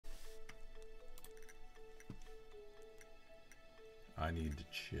I need to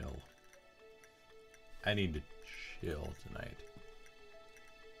chill. I need to chill tonight.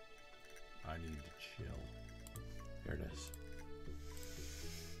 I need to chill. There it is.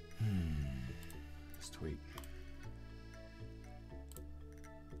 Let's tweet.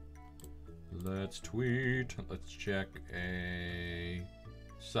 Let's tweet. Let's check a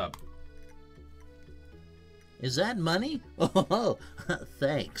sub. Is that money? Oh,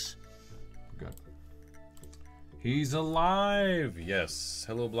 thanks. Good. He's alive. Yes.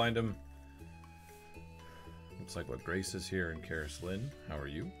 Hello, Blindum. Looks like what Grace is here and Karis Lynn. How are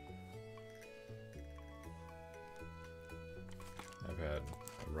you? I've had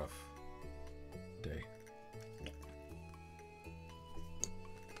a rough day.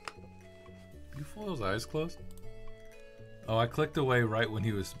 Bufoil's eyes closed? Oh, I clicked away right when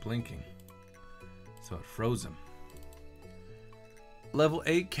he was blinking. So it froze him. Level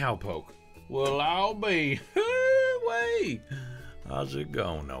 8 cowpoke. Well, I'll be. Way. How's it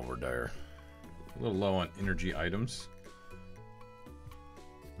going over there? A little low on energy items.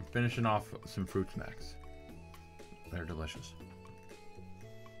 I'm finishing off some fruit snacks. They're delicious.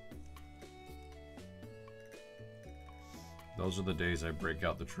 Those are the days I break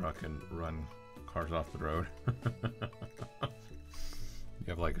out the truck and run cars off the road. You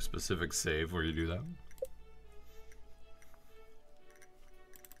have like a specific save where you do that?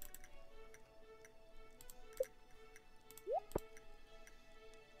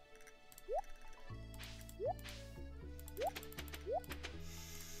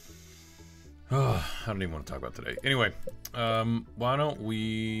 Oh, I don't even want to talk about today. Anyway, why don't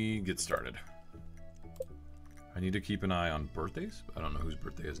we get started? I need to keep an eye on birthdays. I don't know whose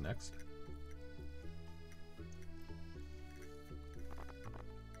birthday is next.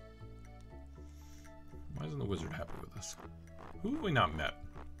 Why isn't the wizard happy with us? Who have we not met?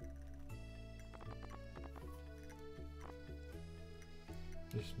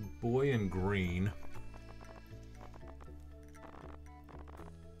 This boy in green.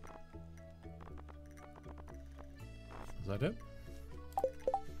 Is that it?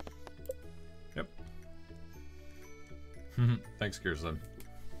 Yep. Thanks, Kirsten.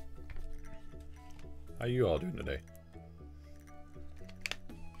 How you all doing today?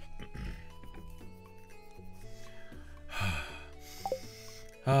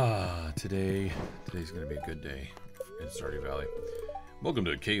 Today's gonna be a good day in Stardew Valley. Welcome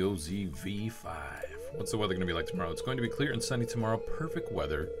to KOZV5. What's the weather gonna be like tomorrow? It's going to be clear and sunny tomorrow. Perfect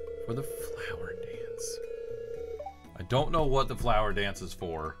weather for the flower dance. I don't know what the flower dance is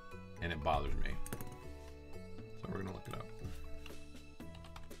for, and it bothers me. So we're gonna look it up.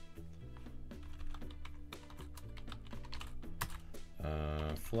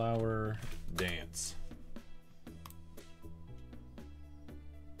 Flower dance.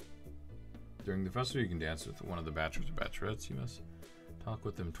 During the festival, you can dance with one of the bachelors or bachelorettes. You must talk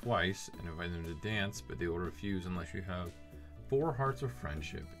with them twice and invite them to dance, but they will refuse unless you have 4 hearts of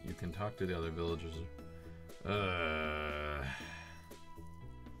friendship. You can talk to the other villagers. I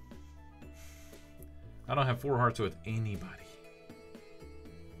don't have 4 hearts with anybody.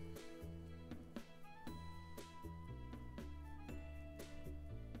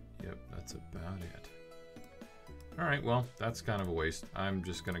 Yep, that's about it. Alright, well, that's kind of a waste. I'm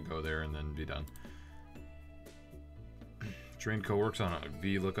just gonna go there and then be done. Trained co-works on a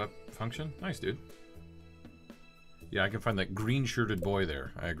VLOOKUP function. Nice, dude. Yeah, I can find that green-shirted boy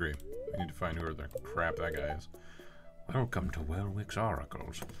there. I agree. I need to find who the crap that guy is. Welcome to Welwick's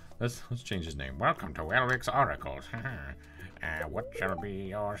Oracles. Let's change his name. Welcome to Welwick's Oracles. What shall be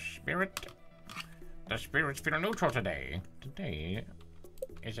your spirit? The spirits feel neutral today. Today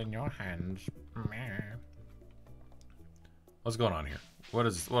is in your hands. What's going on here? What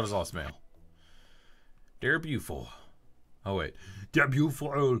is all this mail? Dear Bufoil. Oh wait. Dear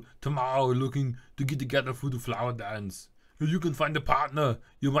Bufoil, tomorrow looking to get together for the flower dance. If you can find a partner,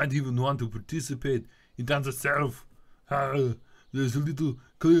 you might even want to participate in dance itself. There's a little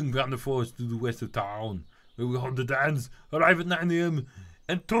clearing around the forest to the west of town where we hold the dance. Arrive at 9 AM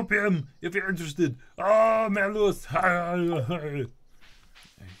and 2 PM if you're interested. Oh, Malus. I don't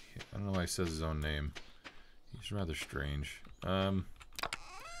know why he says his own name. He's rather strange. Can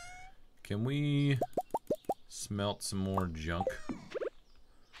we smelt some more junk?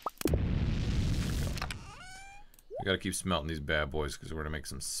 I gotta keep smelting these bad boys because we're gonna make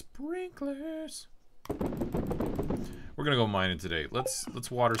some sprinklers. We're gonna go mining today. Let's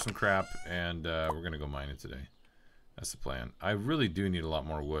water some crap and we're gonna go mining today. That's the plan. I really do need a lot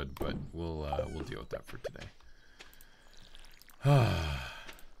more wood, but we'll deal with that for today.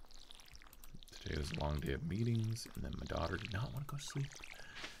 Today was a long day of meetings, and then my daughter did not want to go to sleep.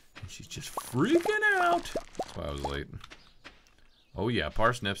 And she's just freaking out. That's why I was late. Oh yeah,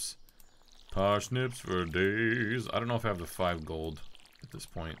 parsnips. Parsnips for days. I don't know if I have the 5 gold at this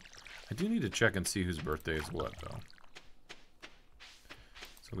point. I do need to check and see whose birthday is what, though.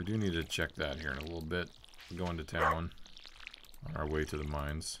 So we do need to check that here in a little bit. Going to town on our way to the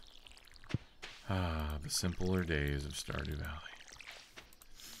mines. Ah, the simpler days of Stardew Valley.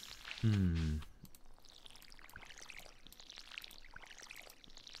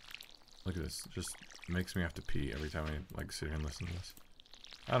 Look at this. Just makes me have to pee every time I like sit here and listen to this.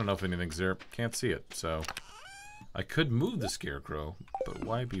 I don't know if anything's there. Can't see it, so I could move the scarecrow, but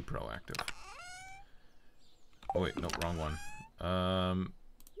why be proactive? Oh wait, no, wrong one.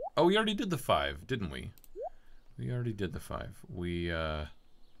 Oh, we already did the 5, didn't we? We already did the 5. We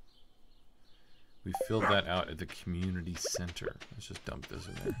filled that out at the community center. Let's just dump this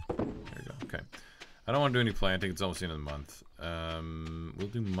in there. There we go. Okay. I don't want to do any planting. It's almost the end of the month. We'll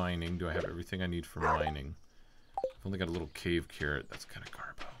do mining. Do I have everything I need for mining? I've only got a little cave carrot. That's kind of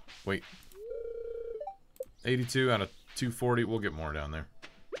garbo. Wait. 82 out of 240. We'll get more down there.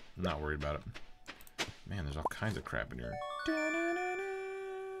 I'm not worried about it. Man, there's all kinds of crap in here.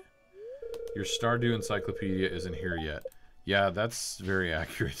 Your Stardew encyclopedia isn't here yet. Yeah, that's very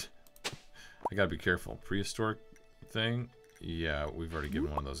accurate. I gotta be careful. Prehistoric thing? Yeah, we've already given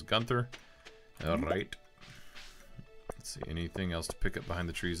one of those. Gunther. Alright. Let's see. Anything else to pick up behind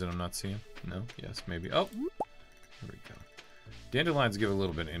the trees that I'm not seeing? No? Yes, maybe. Oh! There we go. Dandelions give a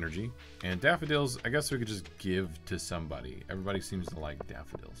little bit of energy. And daffodils, I guess we could just give to somebody. Everybody seems to like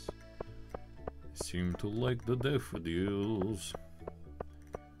daffodils. Seem to like the daffodils.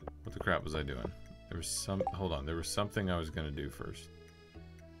 What the crap was I doing? There was some... Hold on. There was something I was going to do first.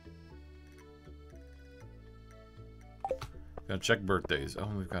 Gotta check birthdays. Oh,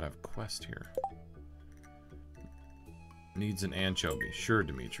 we've got to have a quest here. Needs an anchovy. Sure,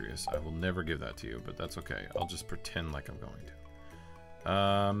 Demetrius. I will never give that to you, but that's okay. I'll just pretend like I'm going to.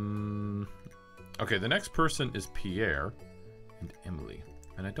 Okay, the next person is Pierre and Emily.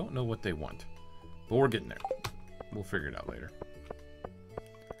 And I don't know what they want. But we're getting there. We'll figure it out later.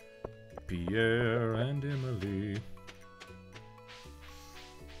 Pierre and Emily.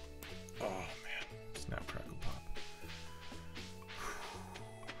 Oh, man. Snap, crackle, pop.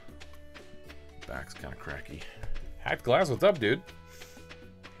 Back's kind of cracky. Hat Glass, what's up, dude?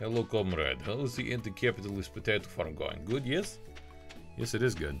 Hello, comrade. How is the anti-capitalist potato farm going? Good, yes? Yes, it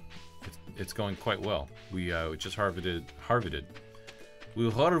is good. It's going quite well. We just harvested.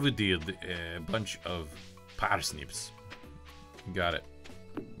 We harvested a bunch of parsnips. Got it.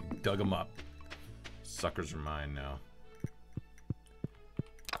 Dug them up. Suckers are mine now.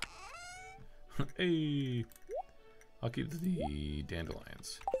 Hey. I'll keep the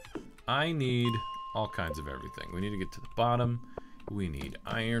dandelions. I need all kinds of everything. We need to get to the bottom. We need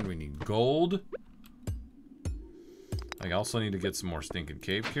iron. We need gold. I also need to get some more stinking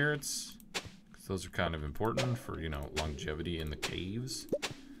cave carrots. Because those are kind of important for, you know, longevity in the caves.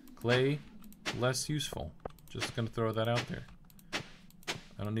 Clay, less useful. Just gonna throw that out there.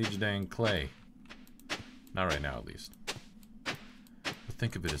 I don't need your dang clay. Not right now, at least. But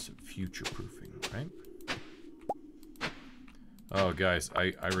think of it as future-proofing, right? Oh, guys,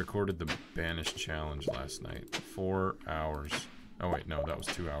 I recorded the Banished Challenge last night. 4 hours. Oh, wait, no, that was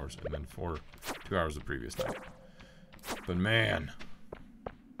 2 hours. And then 2 hours the previous night. But, man.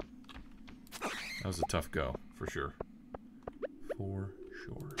 That was a tough go, for sure. For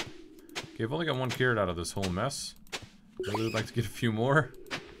sure. Okay, I've only got 1 carrot out of this whole mess. I really would like to get a few more.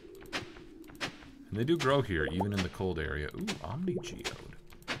 And they do grow here, even in the cold area. Ooh, Omni-Geode.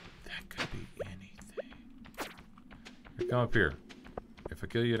 That could be anything. Here, come up here. If I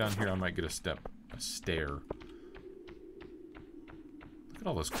kill you down here, I might get a stare. Look at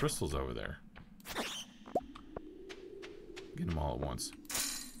all those crystals over there. Get them all at once.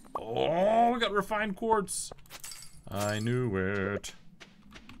 Oh, we got refined quartz. I knew it.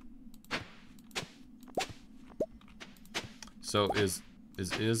 So is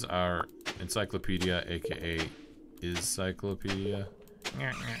our encyclopedia, aka is-cyclopedia?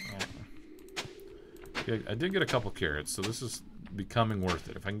 Okay, I did get a couple carrots, so this is becoming worth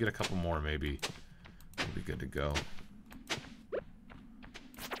it. If I can get a couple more, maybe we'll be good to go.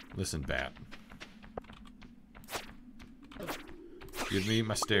 Listen, bat. Give me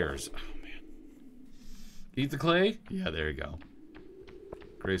my stairs. Oh, man. Eat the clay? Yeah, there you go.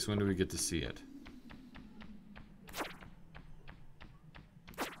 Grace, when do we get to see it?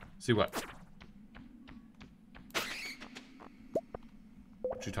 See what?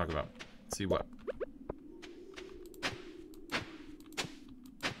 What you talk about? See what?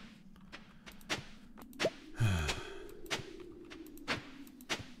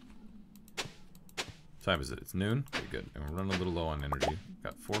 What time is it? It's noon? Okay, good. And we're running a little low on energy.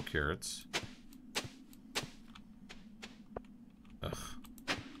 Got 4 carrots. Ugh.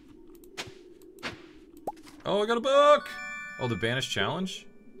 Oh, I got a book! Oh, the Banished Challenge?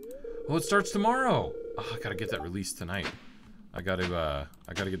 Oh, it starts tomorrow! Oh, I gotta get that released tonight. I gotta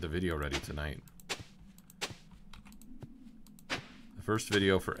get the video ready tonight. The first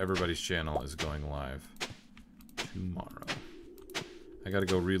video for everybody's channel is going live tomorrow. I gotta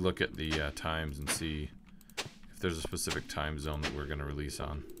go relook at the times and see if there's a specific time zone that we're gonna release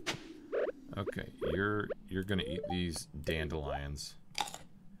on. Okay, you're gonna eat these dandelions.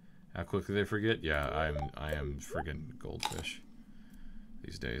 How quickly they forget? Yeah, I am friggin' goldfish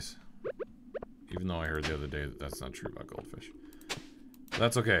these days. Even though I heard the other day that that's not true about goldfish.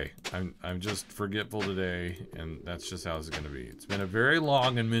 That's okay. I'm just forgetful today, and that's just how it's gonna be. It's been a very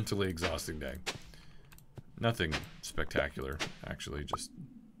long and mentally exhausting day. Nothing spectacular, actually, just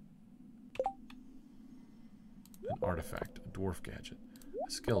an artifact, a dwarf gadget,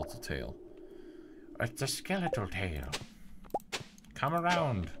 a skeletal tail. It's a skeletal tail. Come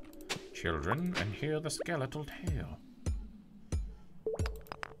around, children, and hear the skeletal tale.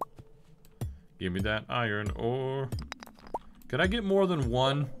 Give me that iron ore. Could I get more than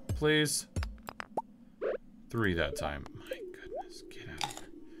 1, please? 3 that time. My goodness, get out of here.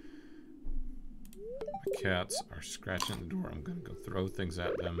 My cats are scratching the door. I'm gonna go throw things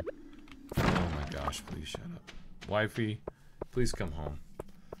at them. Oh my gosh, please shut up. Wifey, please come home.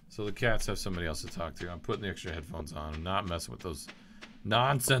 So the cats have somebody else to talk to. I'm putting the extra headphones on. I'm not messing with those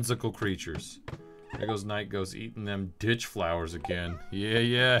nonsensical creatures. There goes Night Ghost eating them ditch flowers again.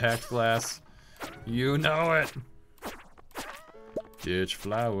 Yeah, hacked glass. You know it. Ditch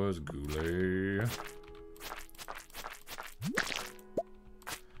flowers, Goulet.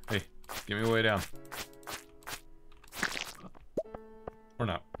 Hey, give me a way down. Or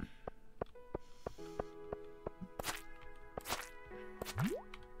not.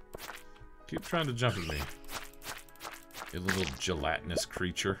 Keep trying to jump at me, you little gelatinous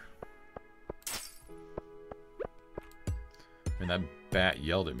creature. And that bat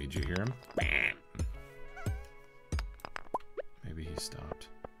yelled at me. Did you hear him? Maybe he stopped.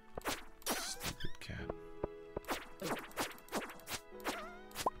 Stupid cat.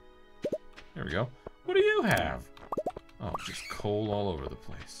 There we go. What do you have? Oh, just coal all over the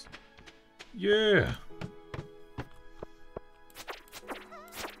place. Yeah.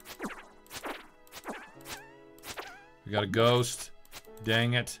 We got a ghost.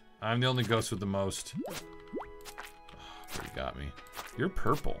 Dang it. I'm the only ghost with the most. Oh, you got me. You're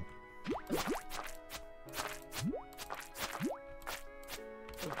purple.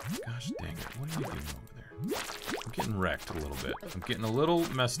 Gosh dang it. What are you doing over there? I'm getting wrecked a little bit. I'm getting a little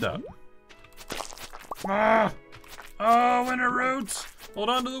messed up. Ah! Oh, winter roots! Hold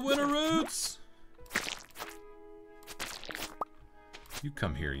on to the winter roots! You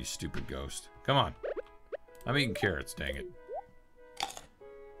come here, you stupid ghost. Come on. I'm eating carrots, dang it.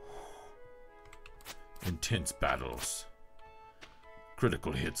 Intense battles.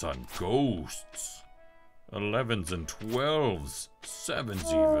 Critical hits on ghosts. 11s and 12s. 7s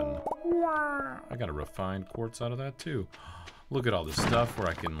even. I got a refined quartz out of that too. Look at all this stuff where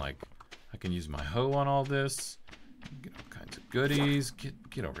I can use my hoe on all this. Get all kinds of goodies.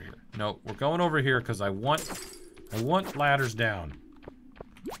 Get over here. No, we're going over here because I want ladders down.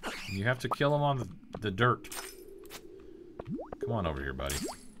 And you have to kill them on the dirt. Come on over here, buddy.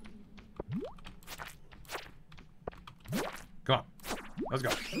 Come on. Let's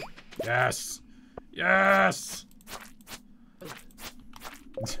go. Yes. Yes.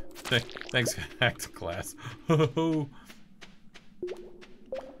 Thanks, hacked class. Ooh,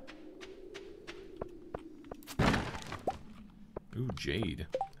 jade.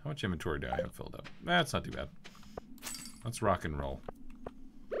 How much inventory do I have filled up? That's not too bad. Let's rock and roll.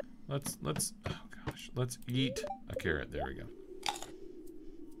 Let's oh gosh, let's eat a carrot. There we go.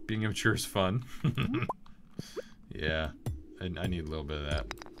 Being immature is fun. Yeah, I need a little bit of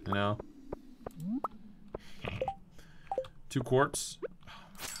that, you know? 2 quartz. Oh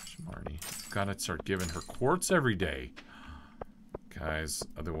my gosh, Marnie. Gotta start giving her quartz every day. Guys,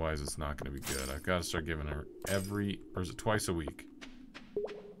 otherwise it's not gonna be good. I've gotta start giving her or is it twice a week?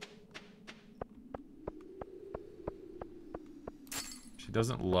 She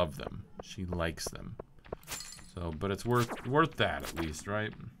doesn't love them. She likes them. So, but it's worth that at least,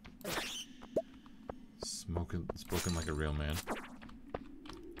 right? Spoken like a real man.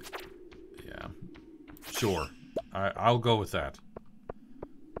 Yeah. Sure. I'll go with that.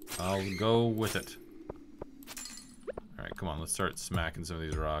 I'll go with it. Alright, come on, let's start smacking some of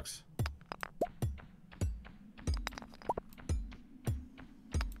these rocks.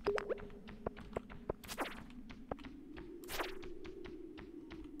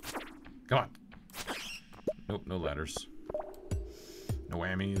 no ladders. No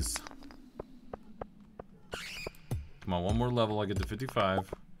whammies. Come on, one more level, I get to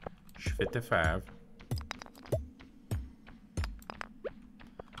 55. 55.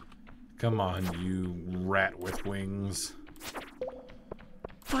 Come on, you rat with wings.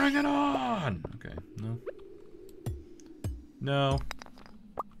 Bring it on! Okay, no. No.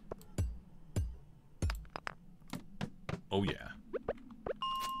 Oh, yeah.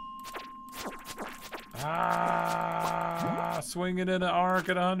 Ah! Swing it in an arc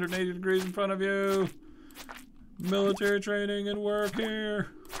at 180 degrees in front of you. Military training and work here.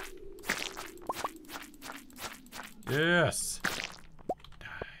 Yes. Die.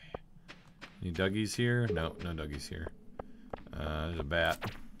 Any Dougies here? No, no Dougies here. There's a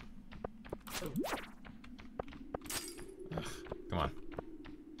bat. Ugh, come on.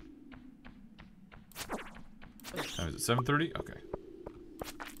 Time is it 7:30? Okay.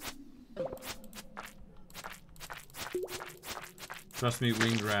 Trust me,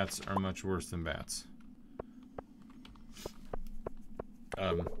 winged rats are much worse than bats.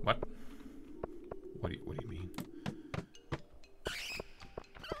 What? What do you mean?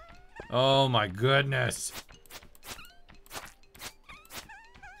 Oh my goodness!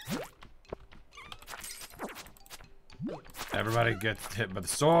 Everybody gets hit by the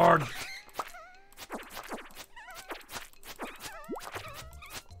sword!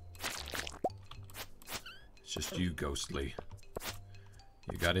 It's just you, Ghostly.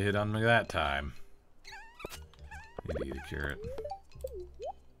 You gotta hit on me that time. Need to eat a carrot.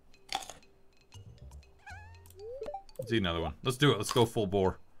 Let's eat another one. Let's do it. Let's go full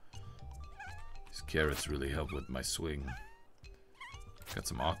bore. These carrots really help with my swing. Got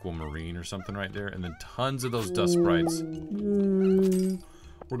some aquamarine or something right there. And then tons of those dust sprites. We're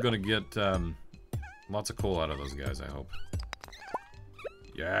gonna get lots of coal out of those guys, I hope.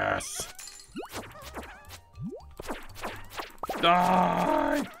 Yes!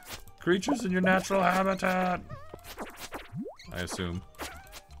 Die! Creatures in your natural habitat! I assume.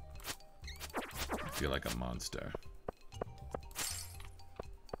 I feel like a monster.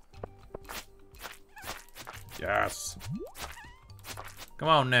 Yes! Come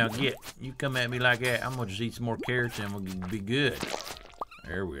on now, get. You come at me like that, I'm gonna just eat some more carrots and we'll be good.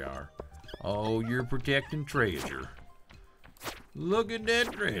 There we are. Oh, you're protecting treasure. Look at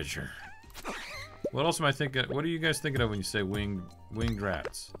that treasure. What else am I thinking? What are you guys thinking of when you say winged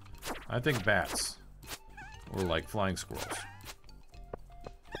rats? I think bats. Or like flying squirrels.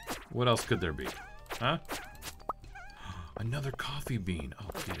 What else could there be? Huh? Another coffee bean. Oh,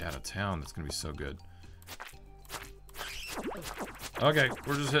 get out of town. That's gonna be so good. Okay,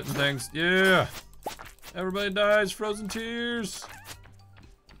 we're just hitting things. Yeah! Everybody dies. Frozen tears.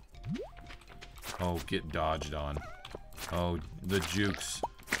 Oh, get dodged on. Oh, the jukes.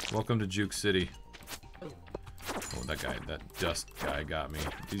 Welcome to Juke City. Oh, that dust guy got me.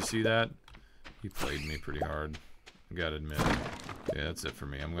 Did you see that? He played me pretty hard. I gotta admit. Yeah, that's it for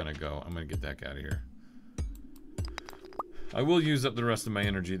me. I'm gonna go. I'm gonna get that guy out of here. I will use up the rest of my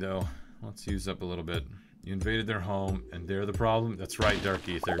energy, though. Let's use up a little bit. You invaded their home, and they're the problem? That's right, Dark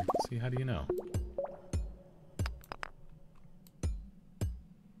Ether. See, how do you know?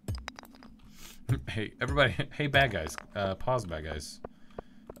 Hey, everybody. Hey, bad guys. Pause, bad guys.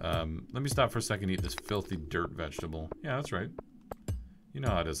 Let me stop for a second and eat this filthy dirt vegetable. Yeah, that's right. You know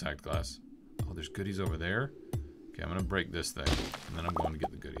how it is, hacked glass. Oh, there's goodies over there. Okay, I'm gonna break this thing, and then I'm going to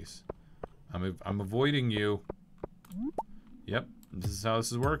get the goodies. I'm avoiding you. Yep, this is how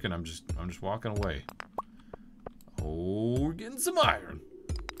this is working. I'm just walking away. Oh, we're getting some iron.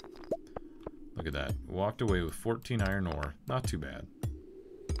 Look at that. Walked away with 14 iron ore. Not too bad.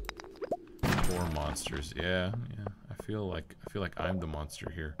 4 monsters. Yeah. I feel like I'm the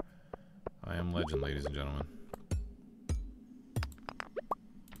monster here. I am legend, ladies and gentlemen.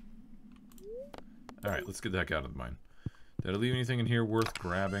 Alright, let's get the heck out of the mine. Did I leave anything in here worth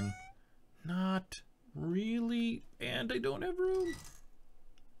grabbing? Not really. And I don't have room.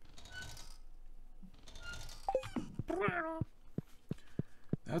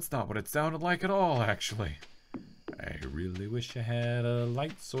 That's not what it sounded like at all, actually. I really wish I had a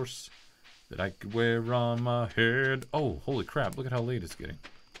light source that I could wear on my head. Oh, holy crap, look at how late it's getting.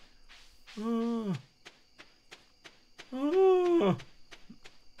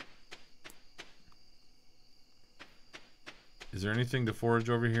 Is there anything to forage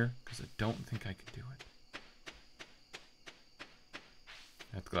over here? Because I don't think I can do it.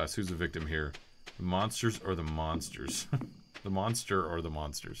 At the glass, who's the victim here? The monsters or the monsters? The monster or the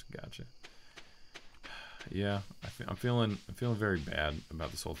monsters? Gotcha. Yeah, I'm feeling very bad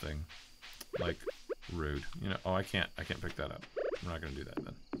about this whole thing. Like, rude. You know, oh, I can't pick that up. I'm not gonna do that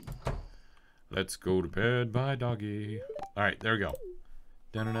then. Let's go to bed. Bye, doggy. Alright, there we go.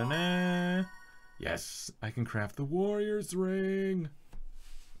 Da-na-na-na. Yes, I can craft the warrior's ring.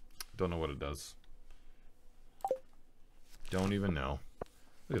 Don't know what it does. Don't even know.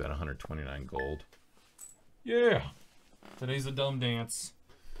 Look at that, 129 gold. Yeah. Today's a dumb dance.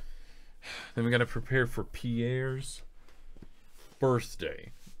 Then we gotta prepare for Pierre's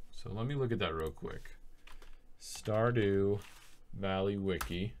birthday. So let me look at that real quick. Stardew Valley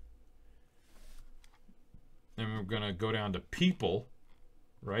Wiki. And we're gonna go down to people,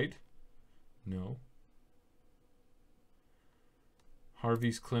 right? No.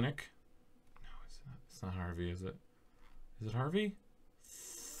 Harvey's Clinic. No, it's not Harvey, is it? Is it Harvey?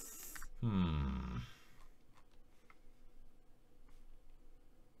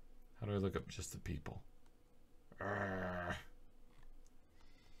 How do I look up just the people?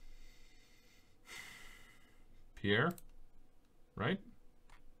 Pierre? Right?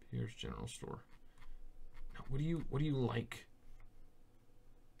 Pierre's General Store. Now, what do you like?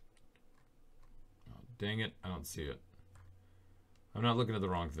 Oh, dang it, I don't see it. I'm not looking at the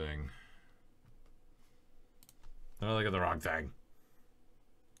wrong thing. I'm not looking at the wrong thing.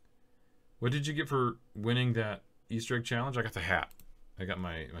 What did you get for winning that Easter egg challenge? I got the hat. I got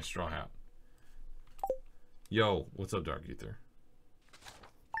my straw hat. Yo, what's up, Dark Ether?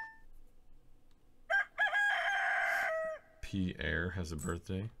 Pierre has a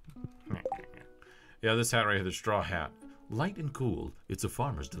birthday. Yeah, this hat right here, the straw hat. Light and cool. It's a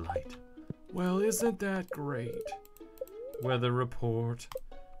farmer's delight. Well, isn't that great? Weather report.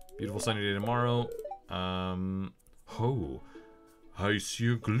 Beautiful sunny day tomorrow. Ho. I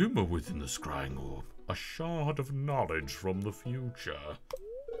see a glimmer within the scrying orb. A shard of knowledge from the future.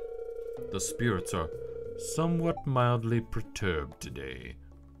 The spirits are somewhat mildly perturbed today.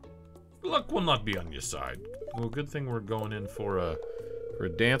 Luck will not be on your side. Well, good thing we're going in for a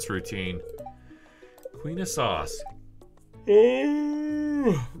dance routine. Queen of sauce.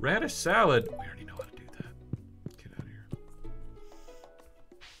 Oh, radish salad. We already know how to do that. Get out of here.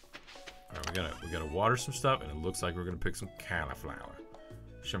 All right, we gotta water some stuff, and it looks like we're gonna pick some cauliflower.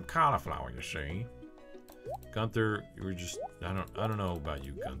 Some cauliflower, you see. Gunther, we're just I don't know about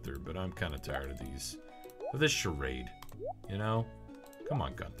you, Gunther, but I'm kind of tired of this charade. You know? Come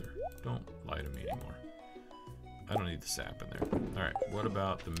on, Gunther. Don't lie to me anymore. I don't need the sap in there. Alright, what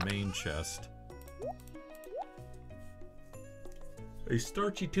about the main chest? A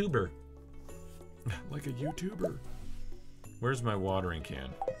starchy tuber. Like a YouTuber. Where's my watering can?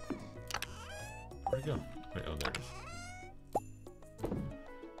 Where'd it go? Wait, oh, there it is.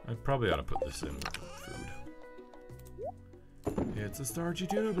 I probably ought to put this in with the food. It's a starchy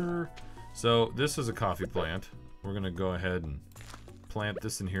tuber. So, this is a coffee plant. We're gonna go ahead and plant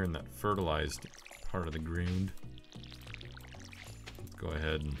this in here in that fertilized part of the ground. Let's go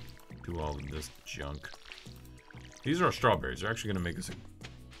ahead and do all of this junk. These are our strawberries. They're actually going to make us a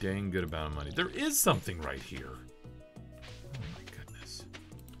dang good amount of money. There is something right here. Oh my goodness.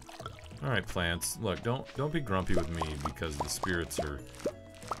 Alright, plants. Look, don't be grumpy with me because the spirits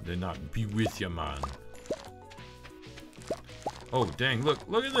they're not be with you, man. Oh, dang. Look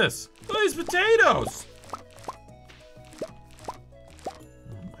at this. Look at these potatoes.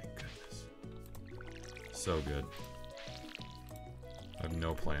 So good. I have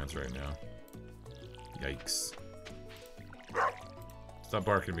no plans right now. Yikes. Stop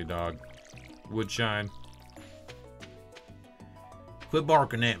barking at me, dog. Woodshine. Quit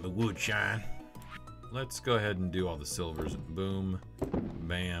barking at me, Woodshine. Let's go ahead and do all the silvers. Boom.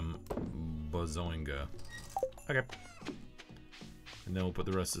 Bam. Bazoinga. Okay. And then we'll put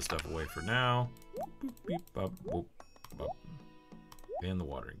the rest of the stuff away for now. Boop, beep, bop, boop, bop. And the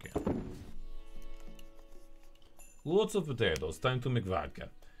watering can. Lots of potatoes. Time to make vodka.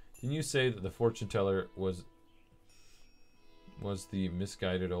 Can you say that the fortune teller was the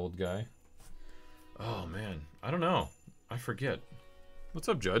misguided old guy? Oh man, I don't know. I forget. What's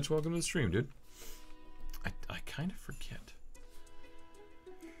up, Judge? Welcome to the stream, dude. I kind of forget.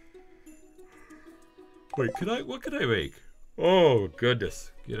 Wait, what could I make? Oh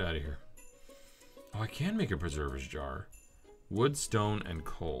goodness, get out of here. Oh, I can make a preserver's jar. Wood, stone, and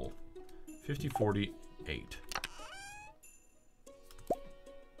coal. 50, 40, 8.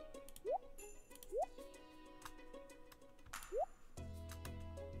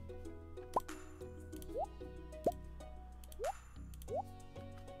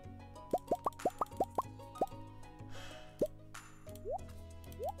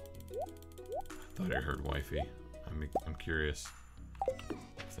 I thought I heard wifey. I'm curious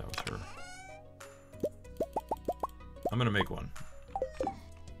if that was her. I'm gonna make one.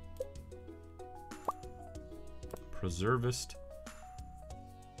 Preservist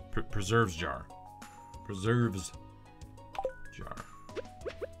Preserves jar. Preserves jar.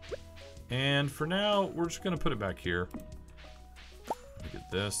 And for now, we're just gonna put it back here. Look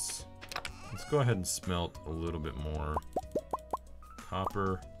at this. Let's go ahead and smelt a little bit more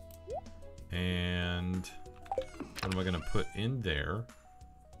copper. And what am I gonna put in there?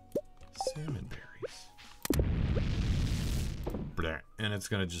 Salmon berries. Blah. And it's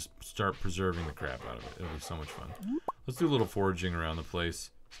gonna just start preserving the crap out of it. It'll be so much fun. Let's do a little foraging around the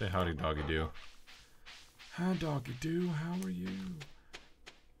place. Say howdy doggy do. Hi doggy do, how are you?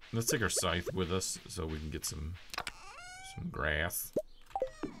 Let's take our scythe with us so we can get some grass.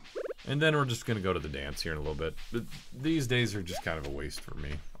 And then we're just gonna go to the dance here in a little bit. But these days are just kind of a waste for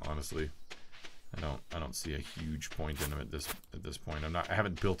me, honestly. I don't see a huge point in them at this point. I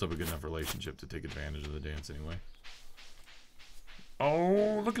haven't built up a good enough relationship to take advantage of the dance anyway.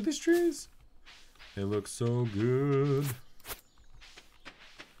 Oh, look at these trees. They look so good.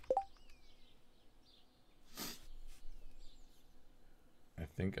 I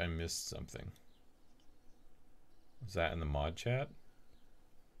think I missed something. Was that in the mod chat?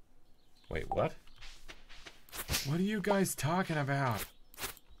 Wait, what? What are you guys talking about?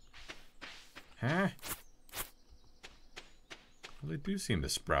 Huh? Well, they do seem to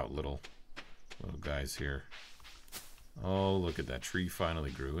sprout little guys here. Oh, look at that tree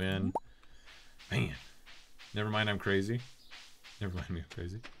finally grew in. Man. Never mind I'm crazy. Never mind me I'm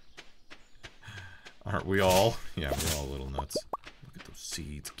crazy. Aren't we all? Yeah, we're all little nuts. Look at those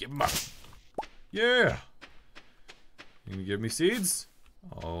seeds. Give them up. Yeah. You gonna give me seeds?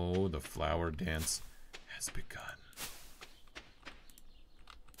 Oh, the flower dance has begun.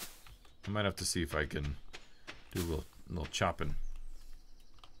 I might have to see if I can do a little chopping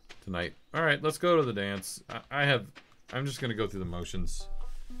tonight. All right, let's go to the dance. I'm just gonna go through the motions.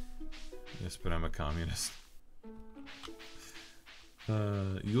 Yes, but I'm a communist.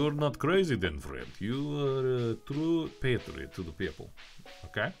 You're not crazy then, friend. You are a true patriot to the people.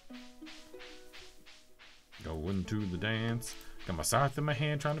 Okay? Going to the dance. Got my scythe in my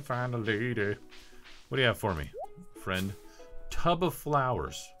hand trying to find a lady. What do you have for me, friend? Tub of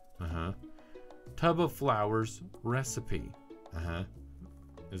flowers. Uh-huh. Tub of flowers recipe. Uh-huh.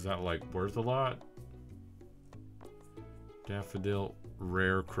 Is that like worth a lot? Daffodil,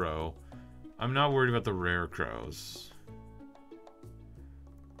 rare crow. I'm not worried about the rare crows.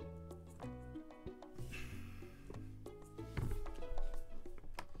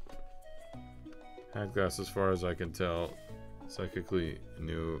 Hack glass, as far as I can tell, psychically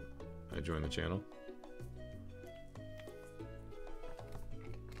knew I joined the channel.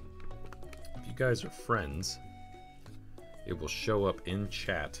 If you guys are friends, it will show up in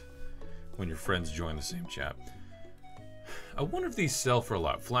chat when your friends join the same chat. I wonder if these sell for a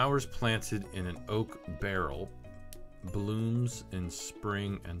lot. Flowers planted in an oak barrel. Blooms in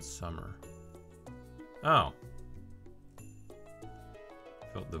spring and summer. Oh.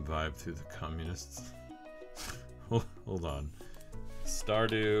 Felt the vibe through the communists. Hold on.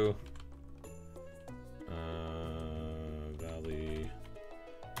 Stardew. Valley.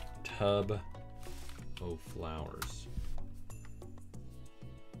 Tub of flowers.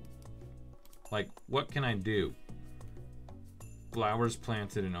 Like, what can I do? Flowers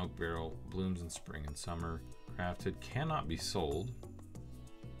planted in oak barrel, blooms in spring and summer, crafted, cannot be sold.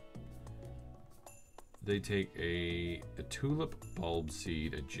 They take a tulip bulb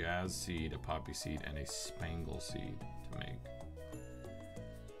seed, a jazz seed, a poppy seed, and a spangle seed to make.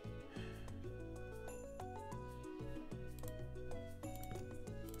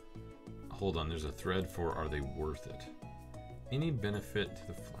 Hold on, there's a thread for are they worth it? Any benefit to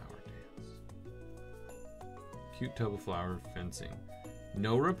the flower? Cute tub of flower fencing.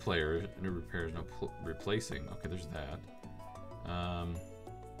 No repairs, no replacing. Okay, there's that.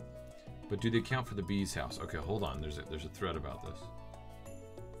 But do they count for the bee's house? Okay, hold on. There's a thread about this.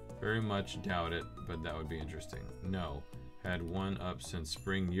 Very much doubt it, but that would be interesting. No. Had one up since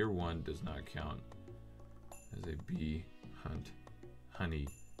spring. Year one does not count as a bee honey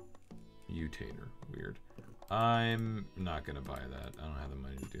mutator. Weird. I'm not gonna buy that. I don't have the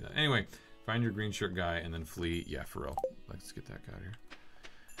money to do that. Anyway. Find your green shirt guy and then flee. Yeah, for real. Let's get that guy out here.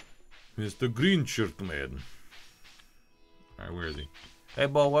 Mr. Green Shirt Man. Alright, where is he? Hey,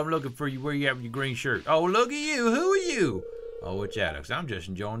 boy, I'm looking for you. Where you at with your green shirt? Oh, look at you. Who are you? Oh, it's Alex. I'm just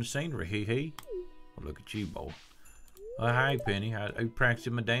enjoying the scenery. Hee. Oh, look at you, boy. Oh, hi, Penny. I'm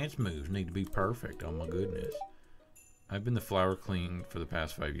practicing my dance moves. Need to be perfect. Oh, my goodness. I've been the flower queen for the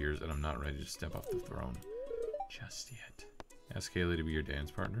past 5 years, and I'm not ready to step off the throne just yet. Ask Kaylee to be your dance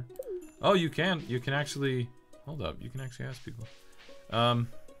partner. Oh, you can. You can actually... Hold up. You can actually ask people.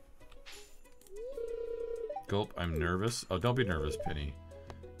 Gulp. I'm nervous. Oh, don't be nervous, Penny.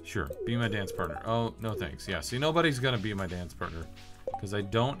 Sure, be my dance partner. Oh, no thanks. Yeah, see, nobody's gonna be my dance partner. Because I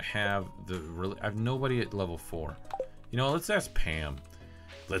don't have the... I have nobody at level 4. You know, let's ask Pam.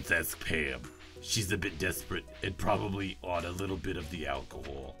 Let's ask Pam. She's a bit desperate and probably on a little bit of the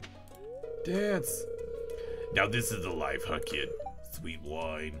alcohol. Dance. Now this is the life, huh, kid? Sweet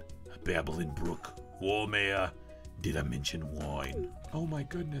wine, a babbling brook, warm air. Did I mention wine? Oh my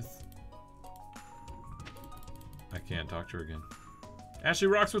goodness. I can't talk to her again. Ashley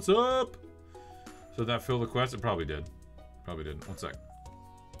Rocks, what's up? So did that fill the quest? It probably did. Probably didn't. One sec.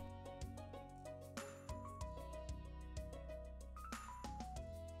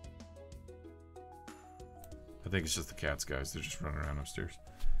 I think it's just the cats, guys. They're just running around upstairs.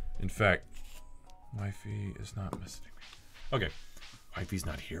 In fact, wifey is not messaging me. Okay. Wifey's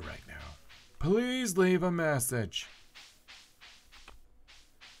not here right now. Please leave a message.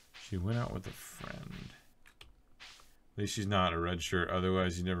 She went out with a friend. At least she's not a red shirt.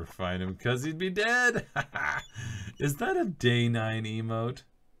 Otherwise, you never find him because he'd be dead. Is that a day 9 emote?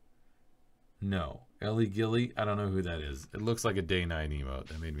 No. Ellie Gilly? I don't know who that is. It looks like a day 9 emote.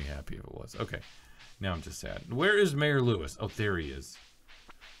 That made me happy if it was. Okay. Now I'm just sad. Where is Mayor Lewis? Oh, there he is.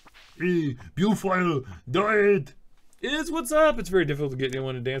 Hey, Bufoil, do it! What's up? It's very difficult to get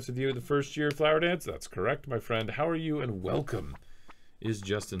anyone to dance with you the first year of Flower Dance. That's correct, my friend. How are you and welcome? Is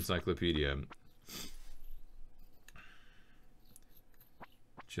just Encyclopedia.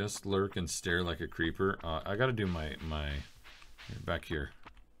 Just lurk and stare like a creeper. I gotta do my back here.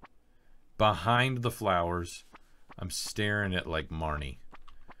 Behind the flowers, I'm staring at like Marnie.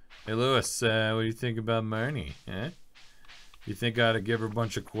 Hey Lewis, what do you think about Marnie? Eh? You think I ought to give her a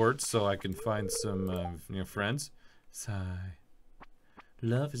bunch of quartz so I can find some friends? Sigh.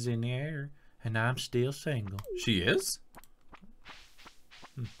 Love is in the air, and I'm still single. She is?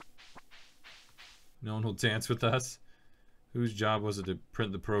 No one will dance with us? Whose job was it to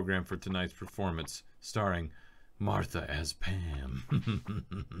print the program for tonight's performance, starring Martha as Pam?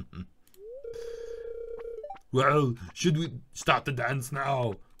 Well, should we start the dance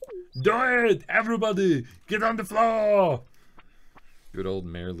now? Do it! Everybody, get on the floor! Good old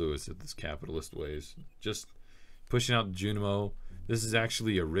Mayor Lewis at this capitalist ways. Just pushing out Junimo. This is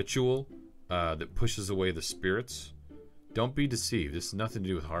actually a ritual that pushes away the spirits. Don't be deceived. This has nothing to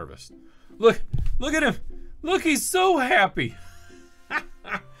do with harvest. Look at him! Look, he's so happy!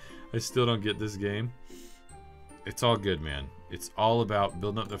 I still don't get this game. It's all good, man. It's all about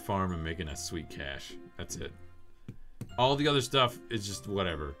building up the farm and making us sweet cash. That's it. All the other stuff is just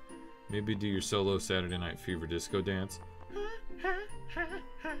whatever. Maybe do your solo Saturday Night Fever disco dance.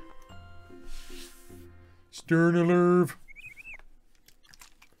 Sternalurve.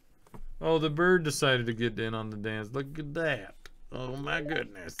 Oh, the bird decided to get in on the dance. Look at that. Oh my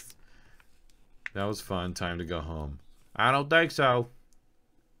goodness. That was fun. Time to go home. I don't think so.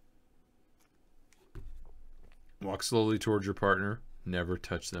 Walk slowly towards your partner. Never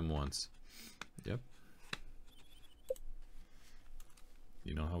touch them once. Yep.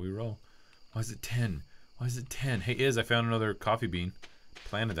 You know how we roll. Why is it 10? Why is it 10? Hey, I found another coffee bean.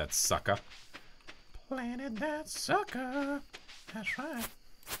 Planted that sucker. Planted that sucker. That's right.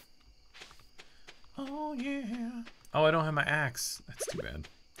 Oh, yeah. Oh, I don't have my axe. That's too bad.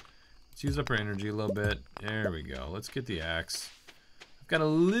 Let's use up our energy a little bit. There we go. Let's get the axe. I've got a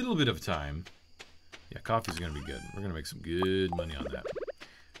little bit of time. Yeah, coffee's going to be good. We're going to make some good money on that.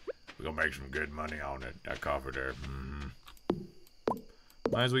 We're going to make some good money on it. That coffee there.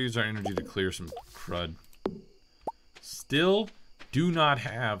 Might as well use our energy to clear some crud. Still do not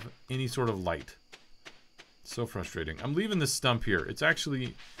have any sort of light. So frustrating. I'm leaving this stump here. It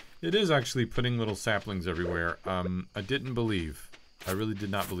is actually putting little saplings everywhere. I didn't believe. I really did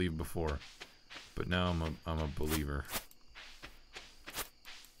not believe before. But now I'm a believer.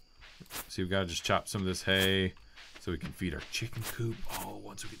 So we've got to just chop some of this hay so we can feed our chicken coop. Oh,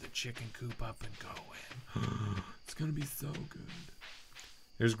 once we get the chicken coop up and going. It's going to be so good.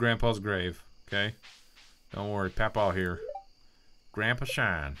 Here's Grandpa's grave, okay? Don't worry, Papa here. Grandpa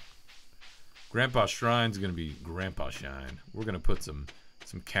Shine. Grandpa's Shrine's gonna be Grandpa Shine. We're gonna put some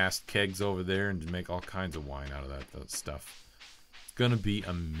cast kegs over there and make all kinds of wine out of that stuff. It's gonna be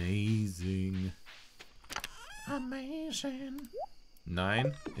amazing. Amazing.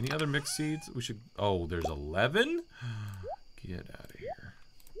 9. Any other mixed seeds? We should. Oh, there's 11. Get out of here.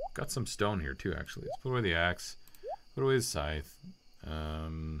 Got some stone here too, actually. Let's put away the axe. Put away the scythe.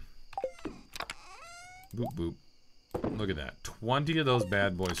 Boop boop. Look at that. 20 of those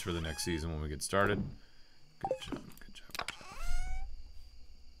bad boys for the next season when we get started. Good job, good job, good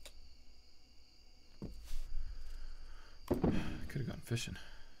job. Could have gone fishing.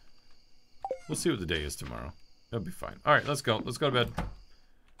 We'll see what the day is tomorrow. That'll be fine. Alright, let's go. Let's go to bed.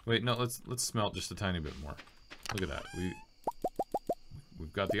 Wait, no, let's smelt just a tiny bit more. Look at that.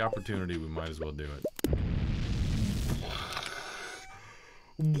 We've got the opportunity, we might as well do it.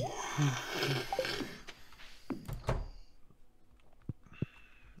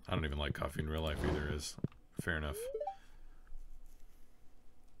 I don't even like coffee in real life either, is fair enough.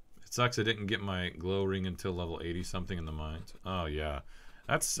 It sucks I didn't get my glow ring until level 80 something in the mines. Oh yeah,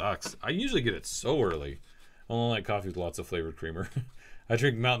 that sucks. I usually get it so early. I only like coffee with lots of flavored creamer. I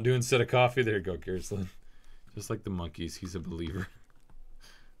drink Mountain Dew instead of coffee. There you go, Kirsten. Just like the monkeys, he's a believer.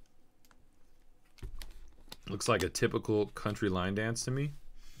 Looks like a typical country line dance to me.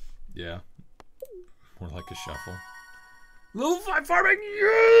 Yeah. More like a shuffle. Lo-fi farming,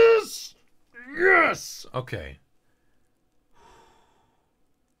 yes! Yes! Okay.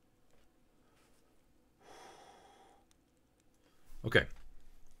 Okay.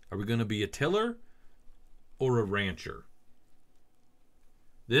 Are we going to be a tiller or a rancher?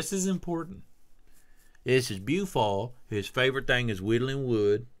 This is important. This is Bufoil. His favorite thing is whittling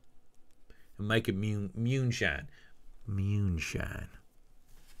wood and making moonshine. Moonshine.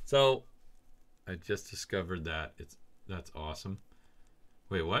 So, I just discovered that. That's awesome.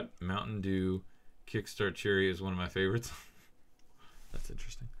 Wait, what? Mountain Dew Kickstart Cherry is one of my favorites. That's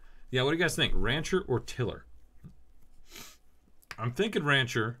interesting. Yeah, what do you guys think? Rancher or tiller? I'm thinking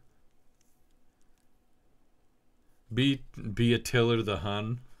rancher. Be a tiller to the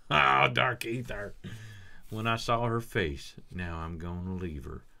Hun. Ah, oh, Dark Ether. When I saw her face, now I'm going to leave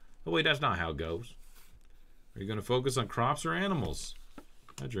her. Oh, wait, that's not how it goes. Are you going to focus on crops or animals?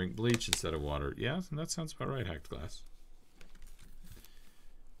 I drink bleach instead of water. Yeah, that sounds about right, Hacked Glass.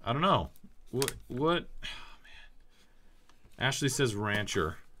 I don't know. What? Oh, man. Ashley says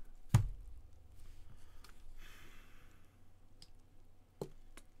rancher.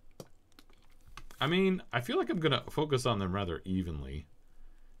 I mean, I feel like I'm going to focus on them rather evenly.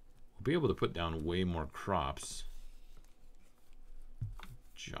 We'll be able to put down way more crops.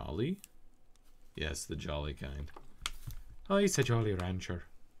 Jolly? Yes, the jolly kind. Oh, he's a jolly rancher.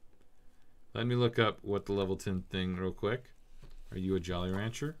 Let me look up what the level 10 thing real quick. Are you a jolly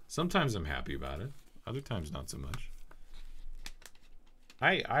rancher? Sometimes I'm happy about it. Other times not so much.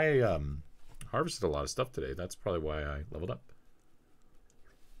 I harvested a lot of stuff today. That's probably why I leveled up.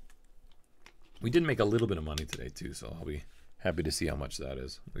 We did make a little bit of money today too, so I'll be happy to see how much that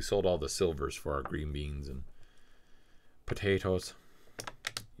is. We sold all the silvers for our green beans and potatoes.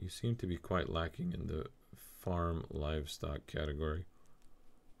 You seem to be quite lacking in the farm livestock category.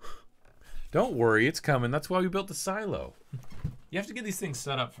 Don't worry, it's coming. That's why we built the silo. You have to get these things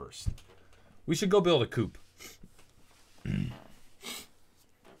set up first. We should go build a coop.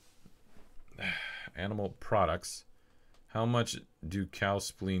 Animal products. How much do cow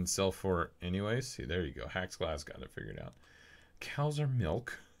spleen sell for anyways? See, there you go. Hack's Glass got it figured out. Cows are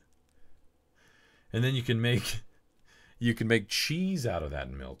milk. And then you can make cheese out of that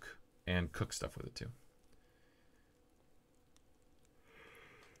milk and cook stuff with it too.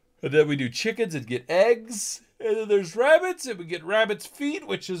 And then we do chickens and get eggs. And then there's rabbits and we get rabbit's feet,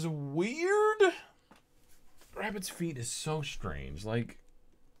 which is weird. Rabbit's feet is so strange. Like,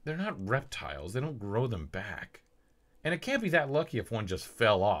 they're not reptiles. They don't grow them back. And it can't be that lucky if one just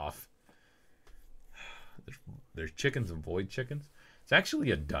fell off. There's chickens and void chickens. It's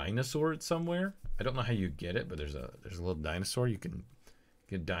actually a dinosaur somewhere. I don't know how you get it, but there's a little dinosaur you can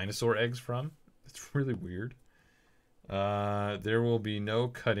get dinosaur eggs from. It's really weird. There will be no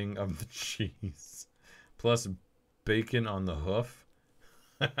cutting of the cheese. Plus bacon on the hoof.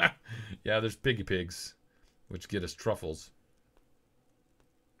 Yeah, there's piggy pigs, which get us truffles.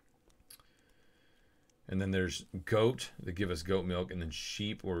 And then there's goat that give us goat milk, and then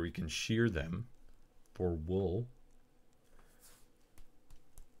sheep where we can shear them for wool.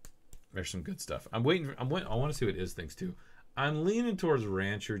 There's some good stuff. I want to see what Iz thinks too. I'm leaning towards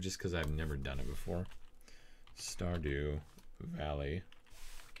rancher just because I've never done it before. Stardew Valley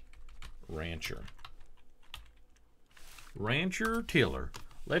rancher. Rancher tiller.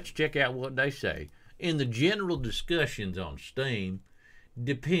 Let's check out what they say. In the general discussions on Steam,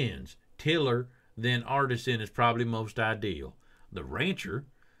 depends. Tiller, then artisan is probably most ideal. The rancher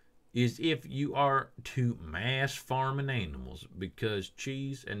is if you are to mass farming animals, because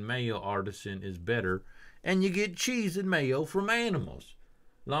cheese and mayo artisan is better, and you get cheese and mayo from animals.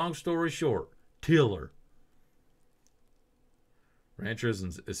 Long story short, tiller. Rancher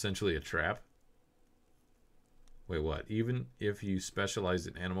is essentially a trap. Wait, what? Even if you specialize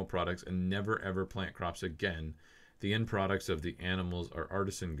in animal products and never ever plant crops again, the end products of the animals are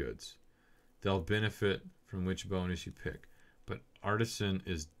artisan goods. They'll benefit from which bonus you pick. But artisan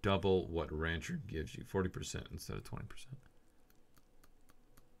is double what rancher gives you, 40% instead of 20%.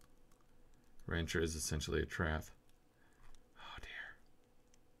 Rancher is essentially a trap. Oh,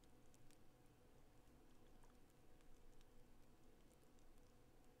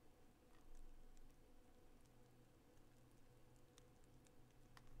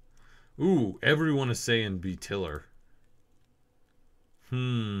 dear. Ooh, everyone is saying be tiller.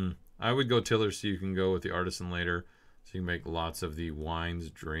 I would go tiller so you can go with the artisan later. So you can make lots of the wines,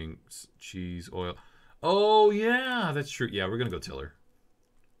 drinks, cheese, oil. Oh, yeah, that's true. Yeah, we're going to go tiller.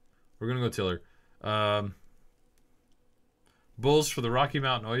 We're going to go tiller. Bulls for the Rocky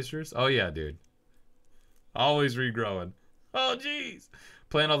Mountain oysters. Oh, yeah, dude. Always regrowing. Oh, jeez.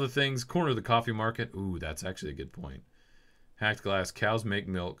 Plant all the things. Corner of the coffee market. Ooh, that's actually a good point. Hacked glass. Cows make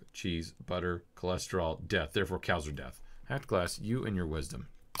milk, cheese, butter, cholesterol, death. Therefore, cows are death. Hacked glass, you and your wisdom.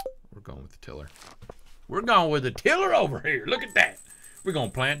 We're going with the tiller. We're going with the tiller over here. Look at that. We're going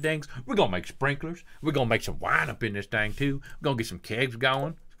to plant things. We're going to make sprinklers. We're going to make some wine up in this thing, too. We're going to get some kegs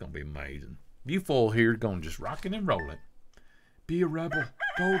going. It's going to be amazing. Bufoil here is going to just rocking and rolling. Be a rebel.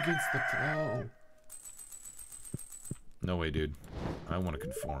 Go against the flow. No way, dude. I want to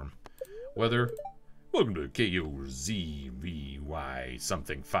conform. Weather. Welcome to KOZVY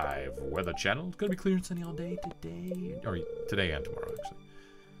something 5 weather channel. It's going to be clear and sunny all day today. Or today and tomorrow,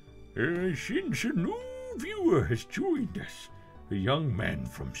 actually. Since a new viewer has joined us, a young man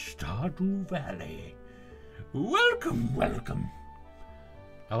from Stardew Valley. Welcome, welcome.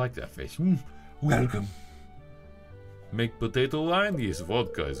 I like that face. Welcome. Make potato wine. Yes,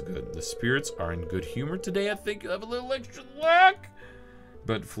 vodka is good. The spirits are in good humor today. I think you'll have a little extra luck.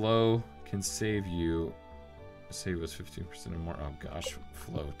 But Flo can save you. Save us 15% or more. Oh gosh,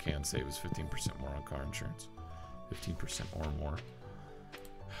 Flo can save us 15% more on car insurance. 15% or more.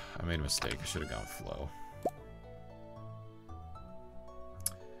 I made a mistake. I should have gone with Flo.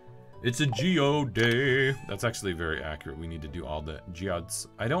 It's a geode day. That's actually very accurate. We need to do all the geodes.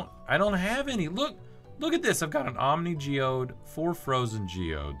 I don't have any. Look at this. I've got an Omni geode, 4 frozen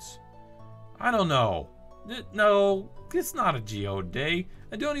geodes. I don't know. No, it's not a geode day.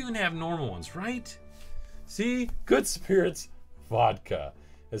 I don't even have normal ones, right? See? Good spirits, vodka.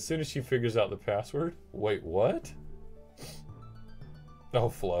 As soon as she figures out the password. Wait, what? Oh,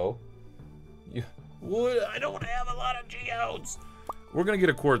 Flo. What? I don't have a lot of geodes. We're going to get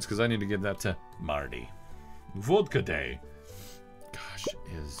a quartz because I need to give that to Marty. Vodka day. Gosh,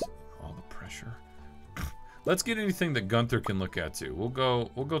 is all the pressure. Let's get anything that Gunther can look at too. We'll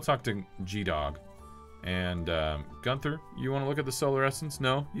go talk to G-Dog. And Gunther, you want to look at the solar essence?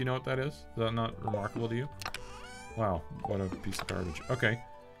 No? You know what that is? Is that not remarkable to you? Wow, what a piece of garbage. Okay.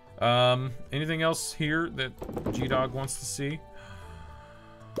 Anything else here that G-Dog wants to see?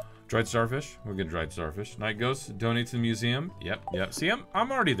 Dried starfish. We'll get dried starfish. Night ghost. Donate to the museum. Yep. See,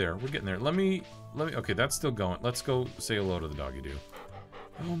 I'm already there. We're getting there. Let me. Okay, that's still going. Let's go say hello to the doggy do.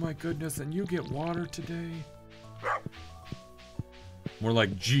 Oh my goodness! And you get water today. More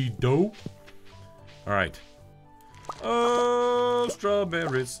like G-Do. All right. Oh,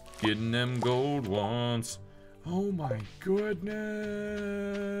 strawberries, getting them gold ones. Oh my goodness!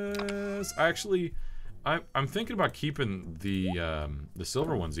 Actually, I'm thinking about keeping the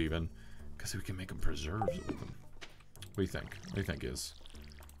silver ones even, because we can make them preserves with them. What do you think? What do you think is?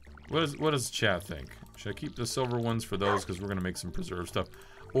 What does chat think? Should I keep the silver ones for those because we're gonna make some preserve stuff,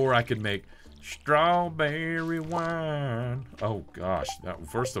 or I could make strawberry wine? Oh gosh!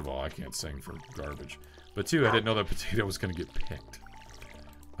 First of all, I can't sing for garbage, but two, I didn't know that potato was gonna get picked.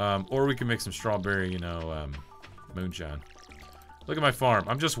 Or we can make some strawberry, moonshine. Look at my farm.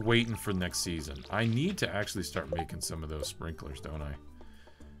 I'm just waiting for next season. I need to actually start making some of those sprinklers, don't I?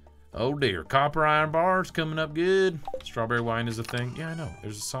 Oh dear, copper iron bars coming up good. Strawberry wine is a thing. Yeah, I know.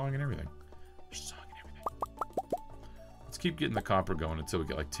 There's a song and everything. There's a song and everything. Let's keep getting the copper going until we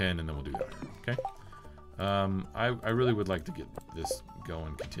get like 10, and then we'll do that. Okay? I really would like to get this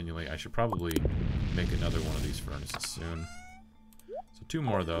going continually. I should probably make another one of these furnaces soon. So 2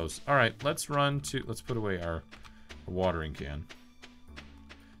 more of those. All right, let's put away our watering can.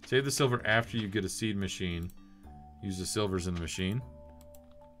 Save the silver after you get a seed machine. Use the silvers in the machine.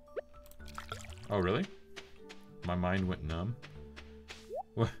 Oh, really? My mind went numb.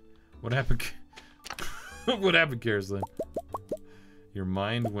 What happened? What happened, Kerslin? Your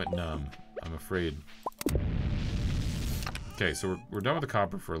mind went numb. I'm afraid. Okay, so we're done with the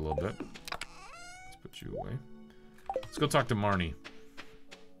copper for a little bit. Let's put you away. Let's go talk to Marnie.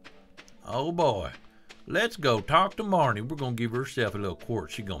 Oh boy. Let's go talk to Marnie. We're gonna give herself a little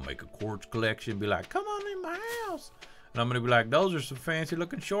quartz. She's gonna make a quartz collection and be like, come on in my house. And I'm gonna be like, those are some fancy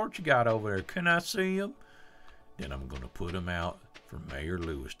looking shorts you got over there. Can I see them? Then I'm gonna put them out for Mayor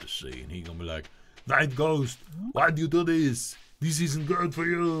Lewis to see. And he's gonna be like, Night Ghost, why do you do this? This isn't good for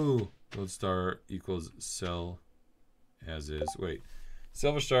you. Gold star equals sell as is. Wait.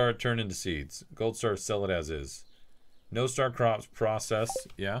 Silver star turn into seeds. Gold star sell it as is. No star crops process.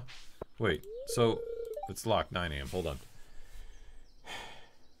 Yeah. Wait. So it's locked 9 a.m. Hold on.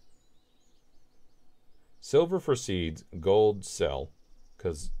 Silver for seeds. Gold sell.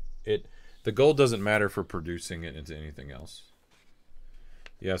 Because the gold doesn't matter for producing it into anything else.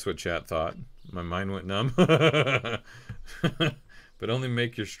 Yeah, that's what chat thought. My mind went numb. But only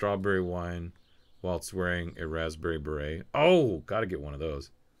make your strawberry wine whilst wearing a raspberry beret. Oh, gotta get one of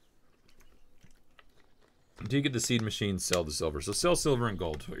those. Do you get the seed machine, sell the silver? So sell silver and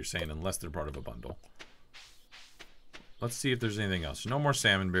gold is what you're saying, unless they're part of a bundle. Let's see if there's anything else. No more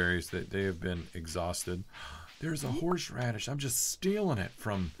salmon berries. They have been exhausted. There's a horseradish. I'm just stealing it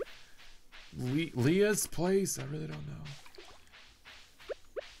from Leah's place. I really don't know.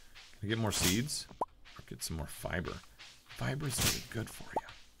 Can I get more seeds? Or get some more fiber? Fiber is really good for you.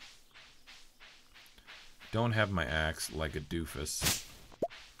 Don't have my axe like a doofus.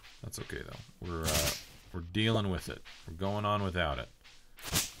 That's okay though. We're dealing with it. We're going on without it.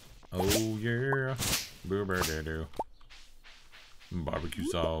 Oh yeah. Boo bear doo. Barbecue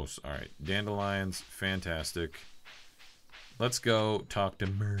sauce. Alright. Dandelions. Fantastic. Let's go talk to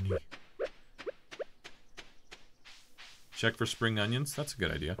Murney. Check for spring onions. That's a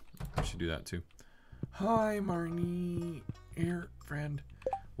good idea. I should do that too. Hi, Marnie. Here, friend.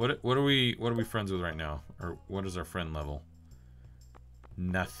 What are we friends with right now? Or what is our friend level?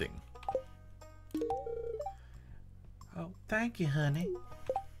 Nothing. Oh, thank you, honey.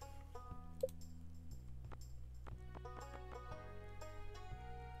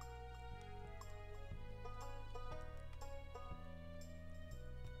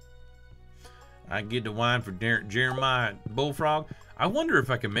 I get the wine for Jeremiah Bullfrog. I wonder if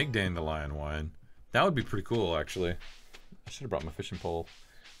I can make dandelion wine. That would be pretty cool, actually. I should have brought my fishing pole.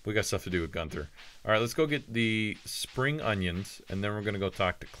 We got stuff to do with Gunther. All right, let's go get the spring onions, and then we're going to go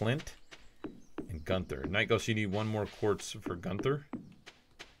talk to Clint and Gunther. Night Ghost, you need one more quartz for Gunther?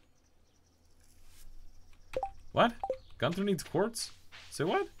 What? Gunther needs quartz? Say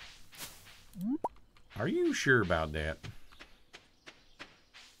what? Are you sure about that?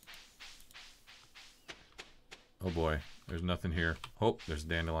 Oh boy, there's nothing here. Oh, there's a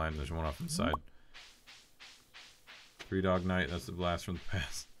dandelion. There's one off to the side. Three Dog Night, that's the blast from the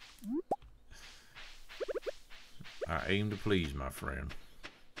past. I aim to please, my friend.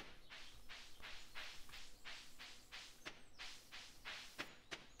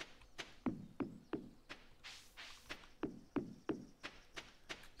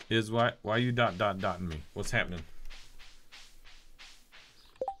 Why are you dotting me? What's happening?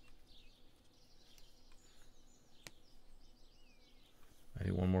 I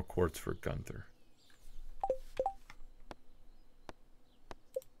need one more quartz for Gunther.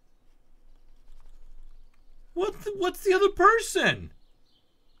 What's the other person?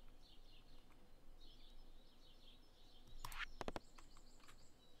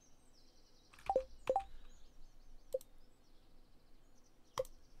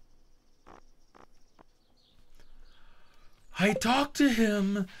 I talked to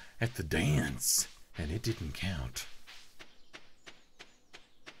him at the dance, and it didn't count.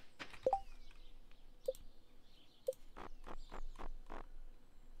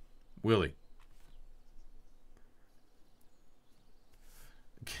 Willie.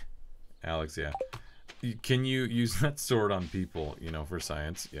 Alex, yeah. Can you use that sword on people, you know, for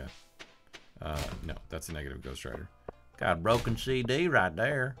science? Yeah. No, that's a negative Ghost Rider. Got a broken CD right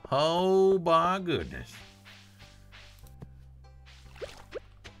there. Oh, my goodness.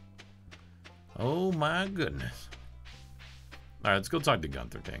 Oh, my goodness. All right, let's go talk to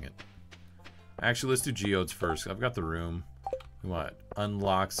Gunther, dang it. Actually, let's do geodes first. I've got the room. What?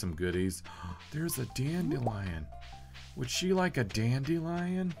 Unlock some goodies. There's a dandelion. Would she like a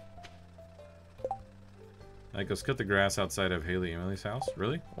dandelion? Like, let's cut the grass outside of Haley Emily's house.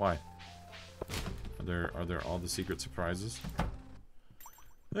 Really? Why? Are there all the secret surprises?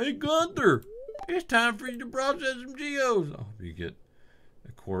 Hey, Gunther! It's time for you to process some geodes. Oh, you get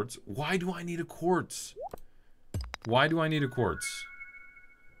a quartz. Why do I need a quartz? Why do I need a quartz?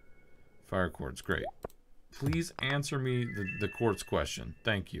 Fire quartz, great. Please answer me the quartz question.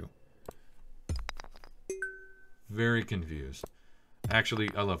 Thank you. Very confused. Actually,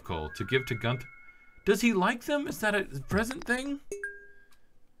 I love coal. To give to Gunther. Does he like them? Is that a present thing?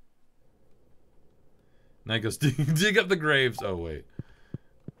 Night goes, dig up the graves. Oh, wait.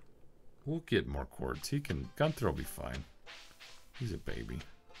 We'll get more quartz. Gunther will be fine. He's a baby.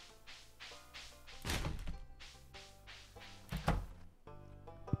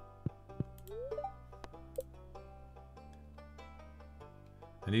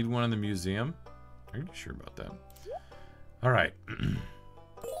 I I need one in the museum. Are you sure about that? Alright.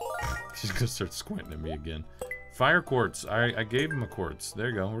 She's gonna start squinting at me again. Fire quartz. I gave him a quartz. There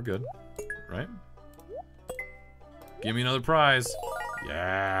you go. We're good. Right? Give me another prize.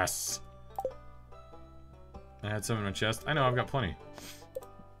 Yes. I had some in my chest. I know, I've got plenty.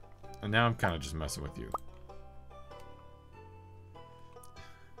 And now I'm kind of just messing with you.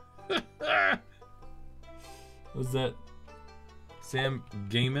 What's that? Sam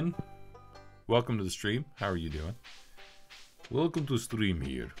Gaiman? Welcome to the stream. How are you doing? Welcome to stream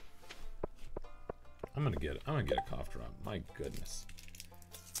here. I'm gonna get a cough drop. My goodness.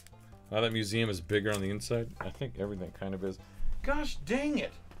 Now that museum is bigger on the inside, I think everything kind of is. Gosh dang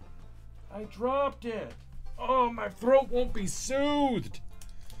it! I dropped it! Oh, my throat won't be soothed!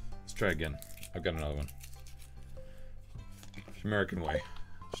 Let's try again. I've got another one. It's American way.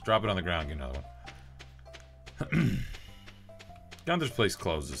 Just drop it on the ground, get another one. Gunther's place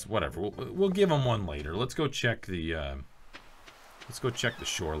closes. Whatever. We'll give him one later. Let's go check the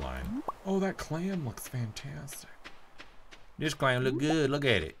shoreline. Oh, that clam looks fantastic. This clam look good. Look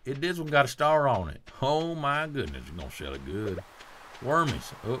at it. This one got a star on it. Oh my goodness, you're gonna sell it good.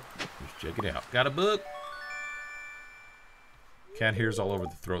 Wormies. Oh, let's check it out. Got a book. Cat hairs all over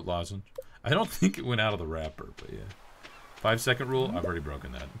the throat lozenge. I don't think it went out of the wrapper, but yeah. 5-second rule. I've already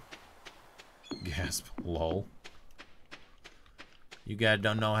broken that. Gasp. Lol. You guys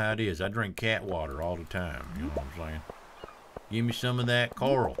don't know how it is. I drink cat water all the time. You know what I'm saying? Give me some of that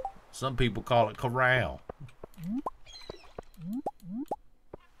coral. Some people call it corral.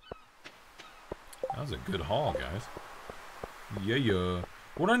 That was a good haul, guys. Yeah.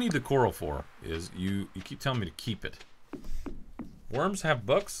 What I need the coral for is you keep telling me to keep it. Worms have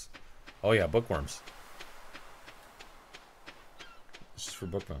books? Oh yeah, bookworms. This is for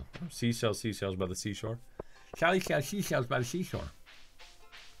bookworms. Seashells by the seashore. Sally sells seashells by the seashore.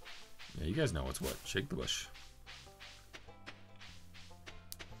 Yeah, you guys know what's what. Shake the bush.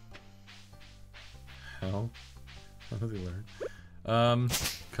 How did he learn?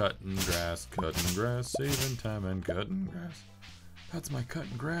 Cutting grass, saving time and cutting grass. That's my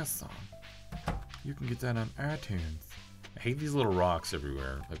cutting grass song. You can get that on iTunes. I hate these little rocks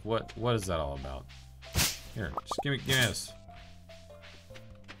everywhere. Like, what is that all about? Here, just give me this.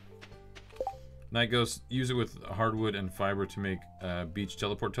 Night Ghost, use it with hardwood and fiber to make beach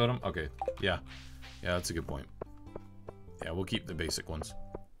teleport totem. Okay, yeah, that's a good point. Yeah, we'll keep the basic ones.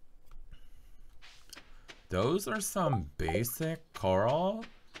 Those are some basic coral.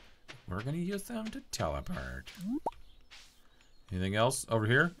 We're gonna use them to teleport. Anything else over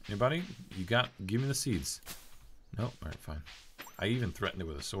here? Anybody? Give me the seeds. Nope, alright, fine. I even threatened it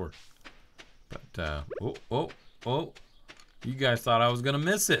with a sword. But, oh. You guys thought I was gonna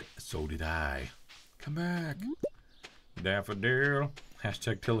miss it. So did I. Come back. Daffodil.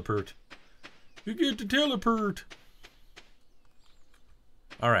 Hashtag teleport. You get to teleport.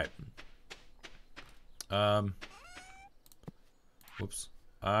 Alright. Whoops.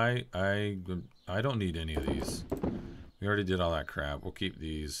 I don't need any of these. We already did all that crap. We'll keep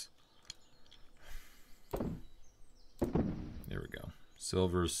these. There we go.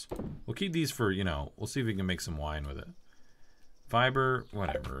 Silvers. We'll keep these for, we'll see if we can make some wine with it. Fiber,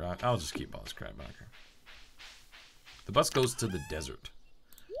 whatever. I'll just keep all this crap back here. The bus goes to the desert.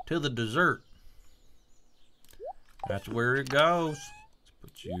 To the dessert. That's where it goes. Let's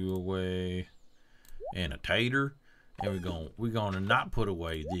put you away. And a tater. And we're gonna not put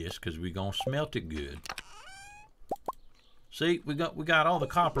away this because we're gonna smelt it good. See, we got all the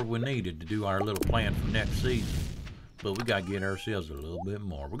copper we needed to do our little plan for next season. But we gotta get ourselves a little bit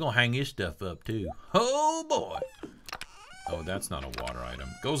more. We're gonna hang this stuff up too. Oh boy! Oh, that's not a water item.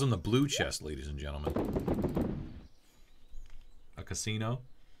 Goes in the blue chest, ladies and gentlemen. A casino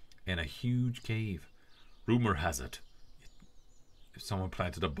and a huge cave. Rumor has it, if someone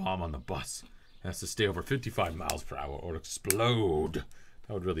planted a bomb on the bus, it has to stay over 55 miles per hour or explode.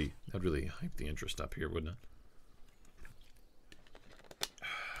 That would really hype the interest up here, wouldn't it?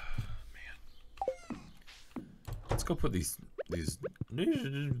 Man. Let's go put these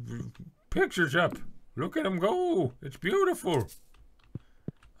pictures up. Look at them go. It's beautiful.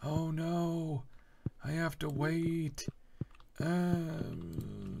 Oh no. I have to wait. Okay,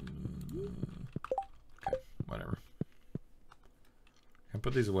 whatever. Can I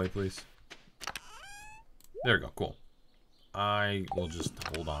put these away, please? There we go. Cool. I will just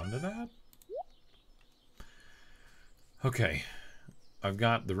hold on to that. Okay. I've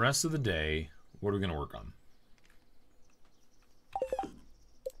got the rest of the day. What are we going to work on?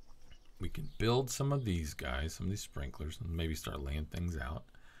 We can build some of these guys, some of these sprinklers, and maybe start laying things out.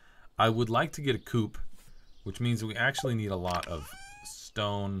 I would like to get a coop, which means we actually need a lot of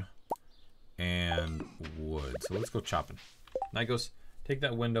stone and wood. So let's go chopping. Nikos, take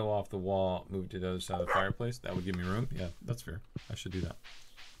that window off the wall, move it to the other side of the fireplace. That would give me room. Yeah, that's fair. I should do that.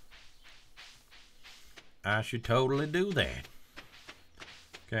 I should totally do that.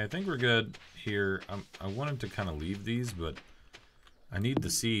 Okay, I think we're good here. I wanted to kind of leave these, but I need the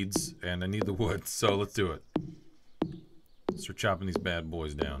seeds and I need the wood, so let's do it. Start chopping these bad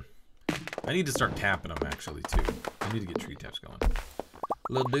boys down. I need to start tapping them, actually, too. I need to get tree taps going.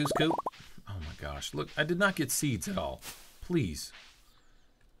 Little deuce coop. Oh my gosh. Look, I did not get seeds at all. Please.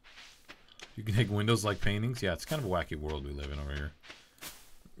 You can make windows like paintings? Yeah, it's kind of a wacky world we live in over here.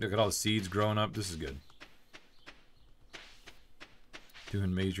 Look at all the seeds growing up. This is good.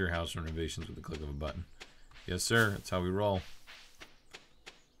 Doing major house renovations with the click of a button. Yes, sir. That's how we roll.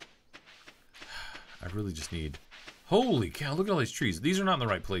 I really just need... Holy cow, look at all these trees. These are not in the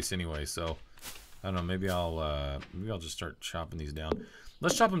right place anyway, so... I don't know, maybe I'll just start chopping these down.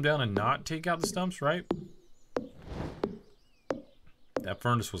 Let's chop them down and not take out the stumps, right? That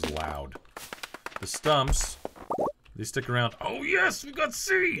furnace was loud. The stumps, they stick around. Oh yes, we got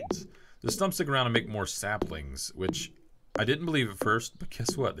seeds! The stumps stick around and make more saplings, which I didn't believe at first, but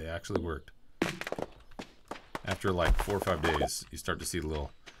guess what? They actually worked. After like 4 or 5 days, you start to see the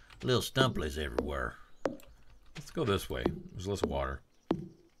little stumplies everywhere. Let's go this way. There's less water.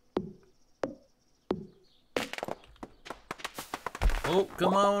 Oh,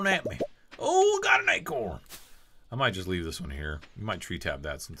 come on at me. Oh, got an acorn. I might just leave this one here. We might tree tap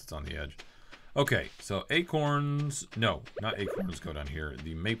that since it's on the edge. Okay, so acorns. No, not acorns go down here.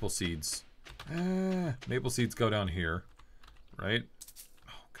 The maple seeds. Maple seeds go down here. Right?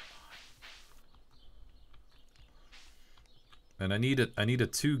 Oh, come on. And I need a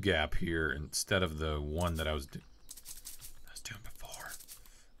 2 gap here instead of the 1 that I was doing before.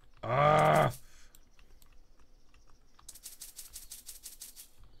 Ah!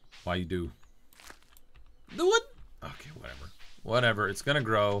 Why you do? Do it? Okay, whatever. Whatever. It's gonna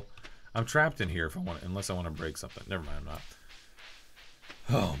grow. I'm trapped in here if I want, unless I want to break something. Never mind, I'm not.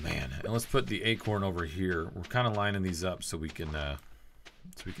 Oh man. And let's put the acorn over here. We're kind of lining these up so we can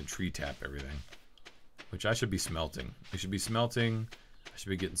tree tap everything. Which I should be smelting. We should be smelting. I should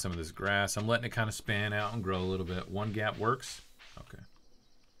be getting some of this grass. I'm letting it kind of span out and grow a little bit. 1 gap works. Okay.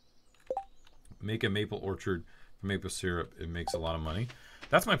 Make a maple orchard for maple syrup. It makes a lot of money.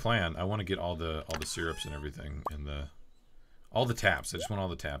 That's my plan. I want to get all the syrups and everything and all the taps. I just want all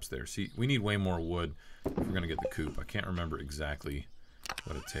the taps there. See, we need way more wood if we're gonna get the coop. I can't remember exactly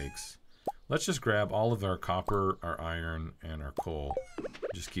what it takes. Let's just grab all of our copper, our iron, and our coal.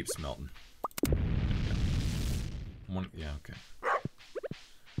 Just keep smelting. Yeah, okay.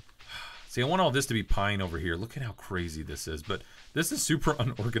 See, I want all this to be pine over here. Look at how crazy this is. But this is super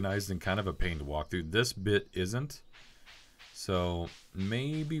unorganized and kind of a pain to walk through. This bit isn't. So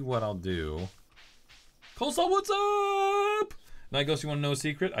maybe what I'll do. Coleslaw, what's up? Nikos, you want to know a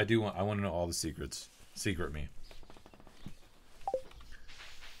secret? I want to know all the secrets. Secret me.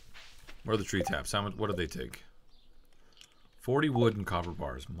 Where are the tree taps? How much? What do they take? 40 wood and copper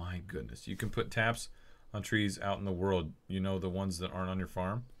bars. My goodness. You can put taps on trees out in the world. You know, the ones that aren't on your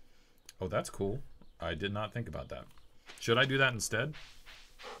farm. Oh, that's cool. I did not think about that. Should I do that instead?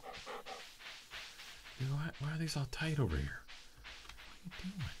 Dude, why are these all tight over here? What are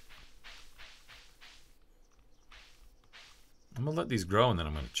you doing? I'm going to let these grow and then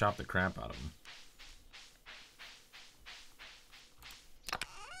I'm going to chop the crap out of them.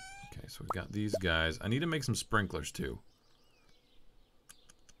 Okay, so we've got these guys. I need to make some sprinklers too.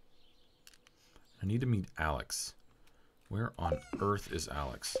 I need to meet Alex. Where on earth is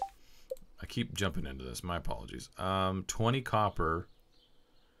Alex? I keep jumping into this. My apologies. 20 copper.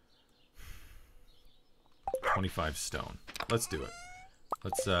 25 stone. Let's do it.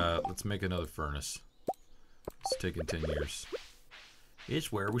 Let's make another furnace. It's taking 10 years.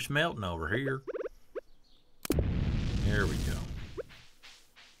 It's where we're smelting over here. There we go.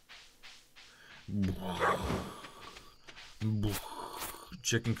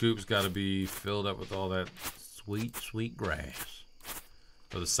 Chicken coop's got to be filled up with all that sweet, sweet grass.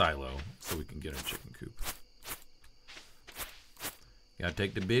 For the silo, so we can get our chicken coop. Gotta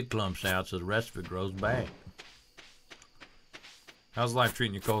take the big clumps out so the rest of it grows back. How's life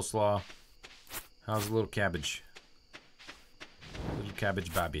treating you, Coleslaw? How's the little cabbage? Little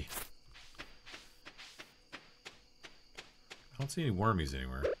cabbage baby. I don't see any wormies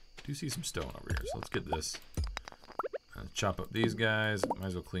anywhere. I do see some stone over here, so let's get this. Chop up these guys. Might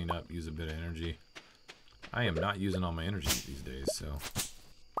as well clean up, use a bit of energy. I am not using all my energy these days, so...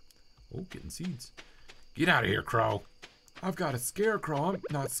 Oh, getting seeds. Get out of here, Crow. I've got a scarecrow. I'm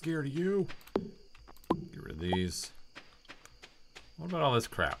not scared of you. Get rid of these. What about all this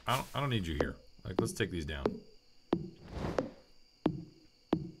crap? I don't need you here. Like, let's take these down.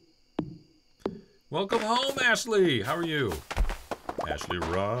 Welcome home, Ashley. How are you? Ashley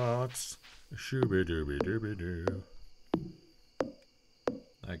rocks. Shooby-dooby-dooby-doo.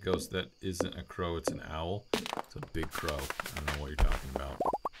 That ghost, that isn't a crow, it's an owl. It's a big crow. I don't know what you're talking about.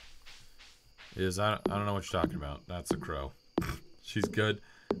 I don't know what you're talking about. That's a crow. She's good.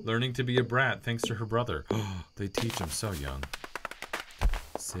 Learning to be a brat thanks to her brother. They teach him so young.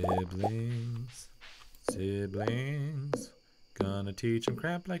 Siblings. Siblings. Gonna teach him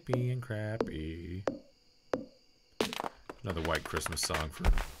crap like being crappy. Another White Christmas song for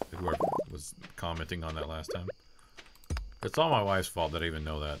whoever was commenting on that last time. It's all my wife's fault that I even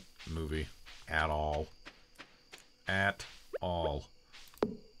know that movie. At all. At all.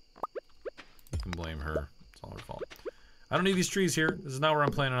 You can blame her. It's all her fault. I don't need these trees here. This is not where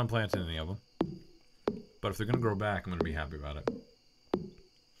I'm planning on planting any of them. But if they're going to grow back, I'm going to be happy about it.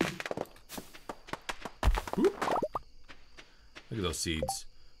 Boop. Look at those seeds.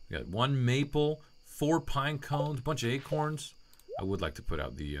 We got 1 maple, 4 pine cones, a bunch of acorns. I would like to put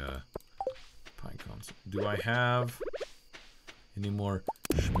out the pine cones. Do I have any more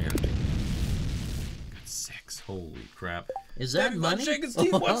schmerting? Got 6. Holy crap. Is that money?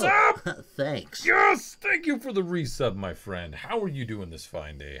 Steve, what's up? Thanks. Yes! Thank you for the resub, my friend. How are you doing this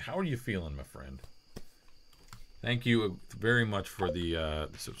fine day? How are you feeling, my friend? Thank you very much for the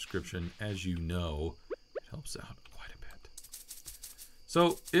subscription. As you know, it helps out quite a bit.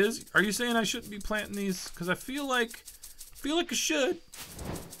 So, are you saying I shouldn't be planting these? Because I feel like I should.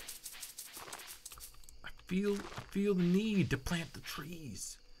 I feel the need to plant the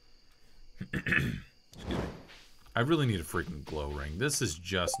trees. Excuse me. I really need a freaking glow ring. This is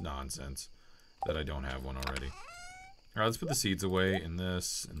just nonsense that I don't have one already. Alright, let's put the seeds away in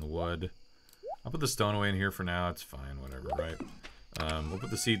this, in the wood. I'll put the stone away in here for now. It's fine, whatever, right? We'll put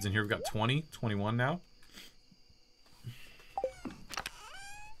the seeds in here. We've got 20, 21 now.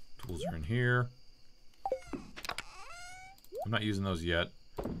 Tools are in here. I'm not using those yet,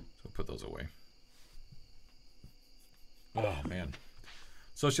 so I'll put those away. Oh, man.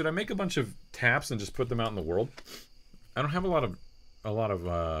 So should I make a bunch of taps and just put them out in the world? I don't have a lot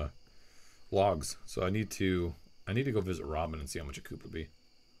of logs, so I need to go visit Robin and see how much a coop would be.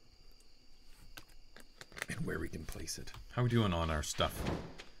 And where we can place it. How are we doing on our stuff?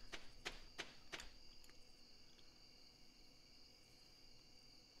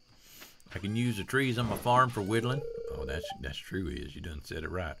 I can use the trees on my farm for whittling. Oh, that's true. You done said it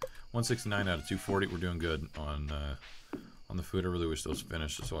right. 169 out of 240. We're doing good on the food. I really wish those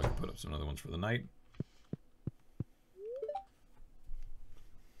finished so I can put up some other ones for the night.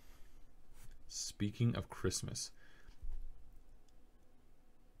 Speaking of Christmas,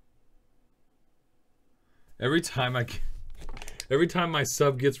 every time my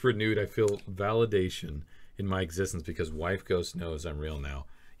sub gets renewed, I feel validation in my existence because Wife Ghost knows I'm real now.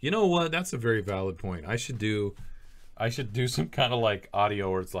 You know what? That's a very valid point. I should do some kind of like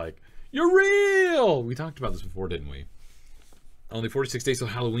audio where it's like, "You're real." We talked about this before, didn't we? Only 46 days till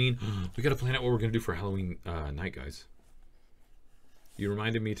Halloween. We gotta plan out what we're gonna do for Halloween night, guys. You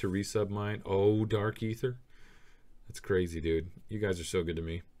reminded me to resub mine. Oh, Dark Ether. That's crazy, dude. You guys are so good to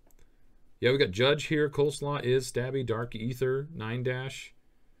me. Yeah, we got Judge here. Coleslaw is Stabby, Dark Ether, 9-dash.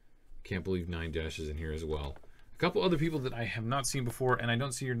 Can't believe 9-dash is in here as well. A couple other people that I have not seen before, and I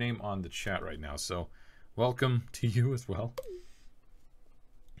don't see your name on the chat right now. So, welcome to you as well.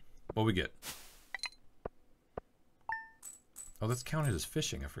 What we get? Oh, that's counted as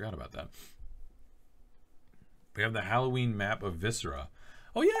fishing. I forgot about that. We have the Halloween map of Viscera.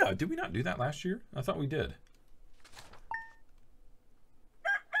 Oh yeah, did we not do that last year? I thought we did.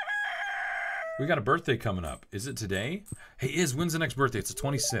 We got a birthday coming up. Is it today? Hey, when's the next birthday? It's the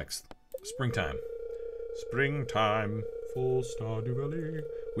 26th. Springtime. Springtime. Full Stardew Valley.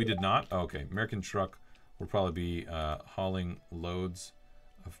 We did not? Oh, okay. American Truck will probably be hauling loads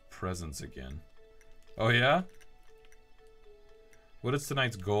of presents again. Oh yeah? What is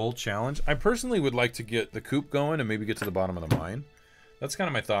tonight's goal challenge? I personally would like to get the coop going and maybe get to the bottom of the mine. That's kind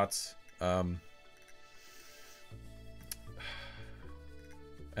of my thoughts. And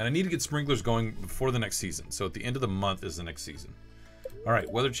I need to get sprinklers going before the next season. So at the end of the month is the next season. All right,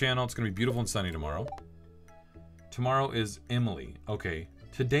 Weather Channel. It's going to be beautiful and sunny tomorrow. Tomorrow is Emily. Okay,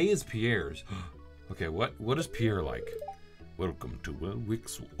 today is Pierre's. Okay, what is Pierre like? Welcome to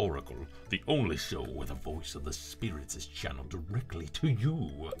Elwick's Oracle, the only show where the voice of the spirits is channeled directly to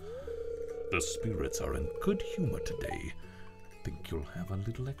you. The spirits are in good humor today. Think you'll have a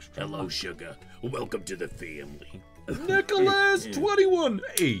little extra? Hello, sugar. Welcome to the family. Nicholas 21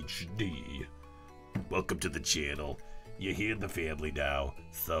 HD. Welcome to the channel. You hear the family now,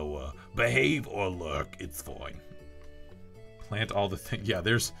 so behave or lurk. It's fine. Plant all the things. Yeah,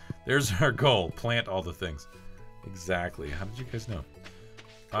 there's our goal. Plant all the things. Exactly. How did you guys know?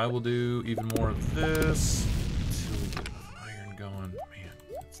 I will do even more of this until we get enough iron going. Man,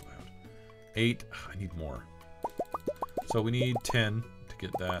 that's loud. 8. I need more. So we need 10 to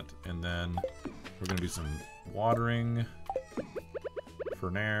get that, and then we're gonna do some watering for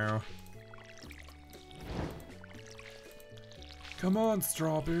now. Come on,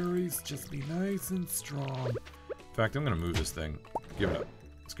 strawberries. Just be nice and strong. In fact, I'm gonna move this thing. Give it up.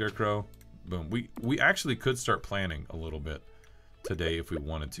 Scarecrow. Boom. We actually could start planning a little bit today if we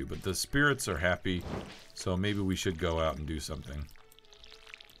wanted to, but the spirits are happy, so maybe we should go out and do something.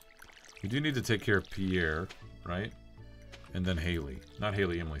 We do need to take care of Pierre, right? And then Haley. Not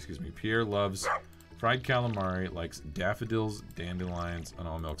Haley, Emily, excuse me. Pierre loves fried calamari, likes daffodils, dandelions, and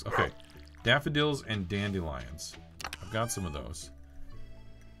almond milks. Okay. Daffodils and dandelions. I've got some of those.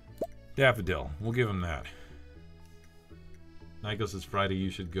 Daffodil. We'll give him that. Nico says Friday you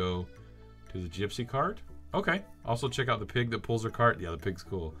should go to the gypsy cart. Okay. Also check out the pig that pulls her cart. Yeah, the pig's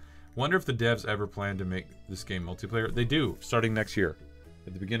cool. Wonder if the devs ever plan to make this game multiplayer. They do, starting next year.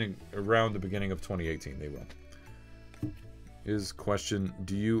 At the beginning, around the beginning of 2018, they will. Is question,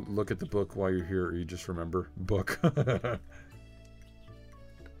 do you look at the book while you're here, or you just remember book?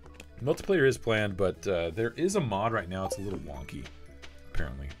 Multiplayer is planned, but there is a mod right now. It's a little wonky,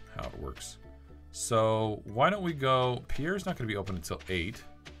 apparently, how it works. So why don't we go... Pierre's not going to be open until 8.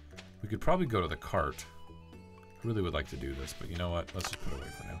 We could probably go to the cart. I really would like to do this, but you know what? Let's just put it away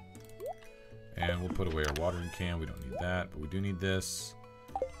for now. And we'll put away our watering can. We don't need that, but we do need this.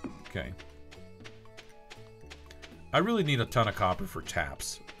 Okay. I really need a ton of copper for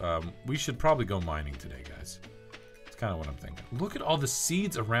taps. We should probably go mining today, guys. That's kind of what I'm thinking. Look at all the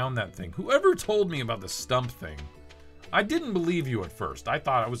seeds around that thing. Whoever told me about the stump thing, I didn't believe you at first. I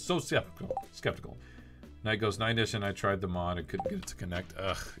thought I was so skeptical. Night goes nightish, and I tried the mod. I couldn't get it to connect.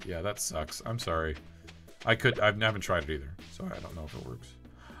 Ugh, yeah, that sucks. I'm sorry. I haven't tried it either, so I don't know if it works.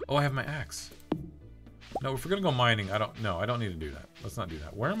 Oh, I have my axe. No, if we're gonna go mining, I don't need to do that. Let's not do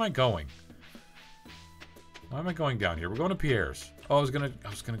that. Where am I going? Why am I going down here? We're going to Pierre's. Oh, I was gonna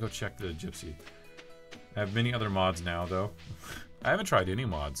go check the gypsy. I have many other mods now, though. I haven't tried any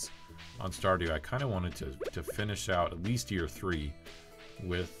mods on Stardew. I kind of wanted to finish out at least year 3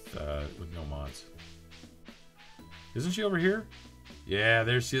 with no mods. Isn't she over here? Yeah,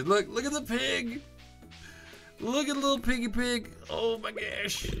 there she is. Look at the pig. Look at little piggy pig. Oh my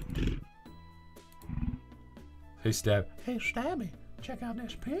gosh. Hey, Stab. Hey, Stabby, check out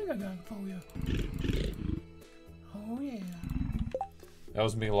this pig I got for you. Oh, yeah. That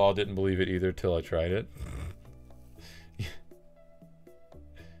was me, Law. Didn't believe it either till I tried it.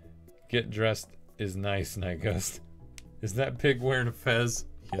 Get dressed is nice, Night Ghost. Is that pig wearing a fez?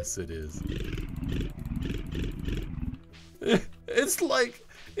 Yes, it is. It's like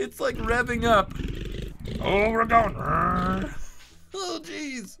revving up. Oh, we're going. Oh,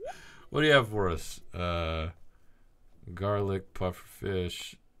 jeez. What do you have for us? Garlic,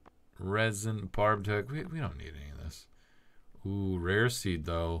 pufferfish, resin, barbitech. We don't need any of this. Ooh, rare seed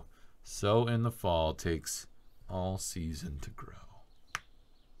though. Sow in the fall, takes all season to grow.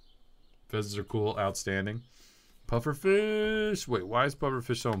 Fezzes are cool, outstanding. Pufferfish. Wait, why is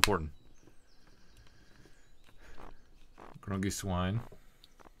pufferfish so important? Grungy swine.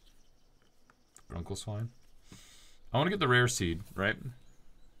 Grunkle swine. I want to get the rare seed, right?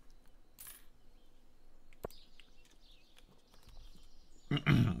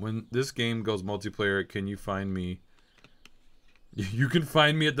 When this game goes multiplayer, can you find me? You can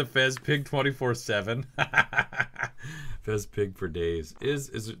find me at the Fez Pig 24/7. Fez Pig for days. Is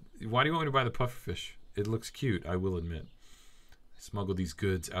it? Why do you want me to buy the pufferfish? It looks cute, I will admit. I smuggled these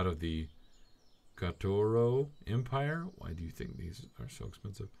goods out of the Gatoro Empire. Why do you think these are so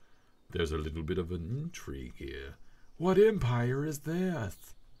expensive? There's a little bit of an intrigue here. What empire is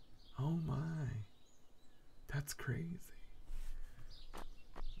this? Oh my. That's crazy.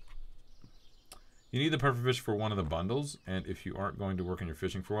 You need the pufferfish for one of the bundles, and if you aren't going to work on your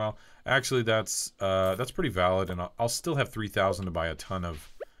fishing for a while, actually that's pretty valid, and I'll still have 3,000 to buy a ton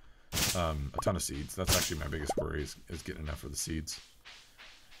of seeds. That's actually my biggest worry is getting enough for the seeds.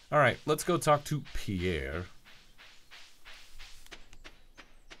 All right, let's go talk to Pierre.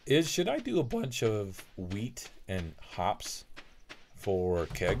 Should I do a bunch of wheat and hops for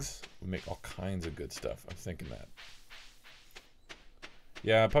kegs? We make all kinds of good stuff. I'm thinking that.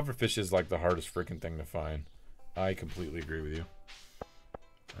 Yeah, pufferfish is like the hardest freaking thing to find. I completely agree with you.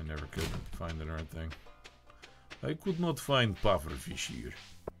 I never could find the darn thing. I could not find pufferfish here.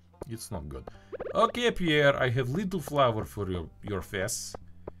 It's not good. Okay, Pierre, I have little flour for your face.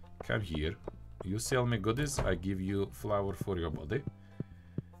 Come here. You sell me goodies, I give you flour for your body.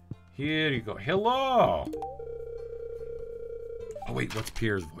 Here you go. Hello! Oh wait, what's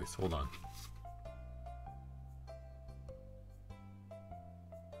Pierre's voice? Hold on.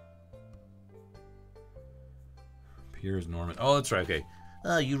 Pierre's Norman. Oh, that's right, okay.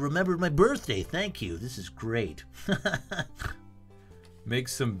 You remembered my birthday. Thank you. This is great. Make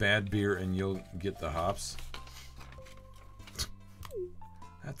some bad beer and you'll get the hops.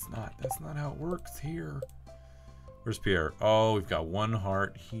 That's not how it works here. Where's Pierre? Oh, we've got 1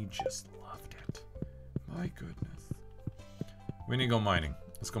 heart. He just loved it. My goodness. We need to go mining.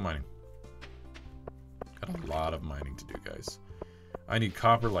 Let's go mining. Got a lot of mining to do, guys. I need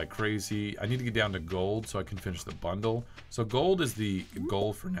copper like crazy. I need to get down to gold so I can finish the bundle. So gold is the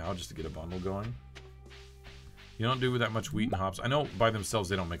goal for now, just to get a bundle going. You don't do that much wheat and hops. I know by themselves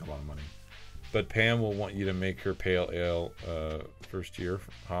they don't make a lot of money. But Pam will want you to make her pale ale first year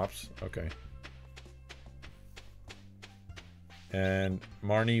hops. Okay. And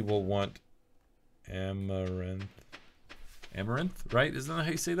Marnie will want amaranth. Amaranth, right? Isn't that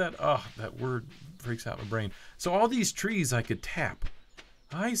how you say that? Oh, that word freaks out my brain. So all these trees I could tap.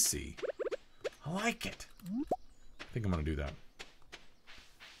 I see. I like it. I think I'm going to do that.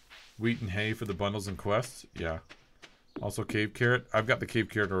 Wheat and hay for the bundles and quests. Yeah. Also cave carrot. I've got the cave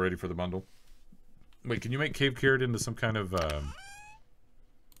carrot already for the bundle. Wait, can you make cave carrot into some kind of thing?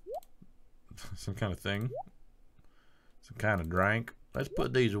 Some kind of drink? Let's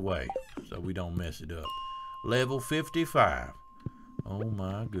put these away so we don't mess it up. Level 55. Oh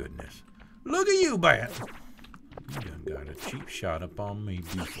my goodness. Look at you, Bat. You done got a cheap shot up on me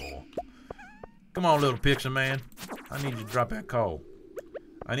before. Come on, little pixie man. I need you to drop that coal.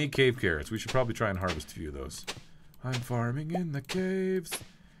 I need cave carrots. We should probably try and harvest a few of those. I'm farming in the caves,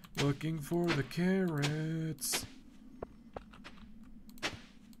 looking for the carrots.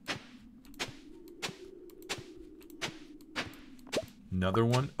 Another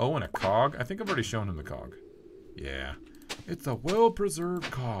one. Oh, and a cog. I think I've already shown him the cog. Yeah. It's a well-preserved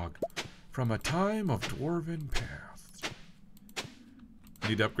cog from a time of dwarven past.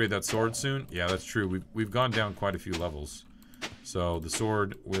 Need to upgrade that sword soon? Yeah, that's true. We've gone down quite a few levels. So the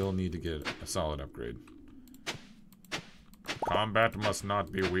sword will need to get a solid upgrade. Combat must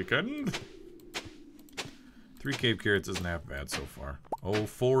not be weakened. 3 cave carrots isn't half bad so far. Oh,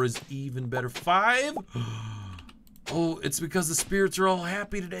 4 is even better. 5? Oh, it's because the spirits are all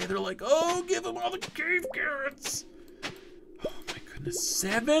happy today. They're like, oh, give them all the cave carrots. Oh my goodness.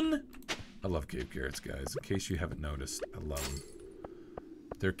 7? I love cave carrots, guys. In case you haven't noticed, I love them.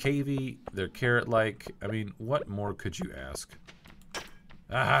 They're cavey. They're carrot-like. I mean, what more could you ask?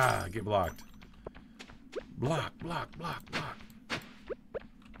 Ah, get blocked. Block, block, block, block.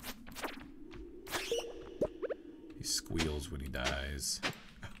 He squeals when he dies.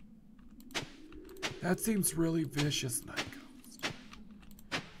 That seems really vicious, Night Ghost.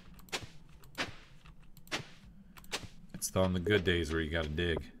 It's on the good days where you gotta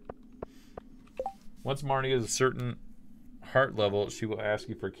dig. Once Marnie is a certain heart level, she will ask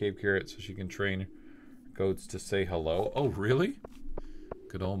you for a cave carrot so she can train goats to say hello. Oh, really?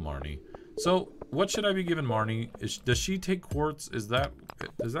 Good old Marnie. So, what should I be giving Marnie? Does she take quartz? Is that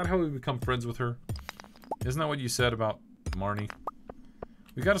how we become friends with her? Isn't that what you said about Marnie?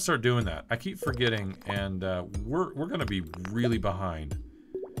 We got to start doing that. I keep forgetting, and we're gonna be really behind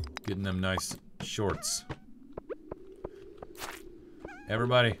getting them nice shorts.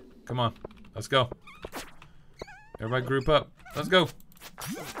 Everybody, come on, let's go. Everybody, group up. Let's go.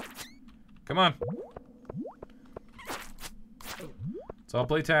 Come on. Let's all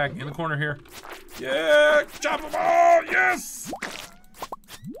play tag in the corner here. Yeah, chop them all. Yes.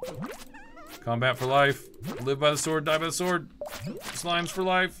 Combat for life. Live by the sword, die by the sword. Slimes for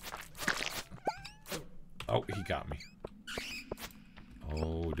life. Oh, he got me.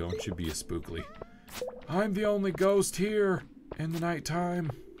 Oh, don't you be a spookly. I'm the only ghost here in the nighttime.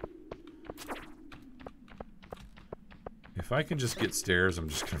 If I can just get stairs, I'm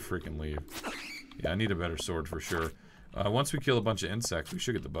just gonna freaking leave. Yeah, I need a better sword for sure. Once we kill a bunch of insects, we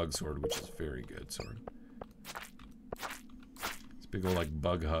should get the bug sword, which is a very good sword. It's big old, like,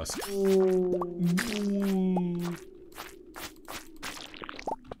 bug husk.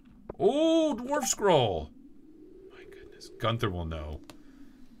 Oh, dwarf scroll! My goodness, Gunther will know.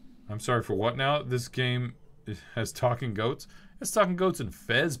 I'm sorry for what now? This game has talking goats? It's talking goats and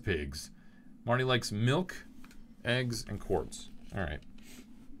fez pigs. Marnie likes milk, eggs, and quartz. Alright.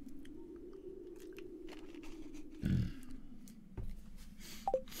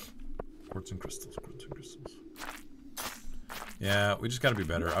 Quartz and crystals, quartz and crystals. Yeah, we just gotta be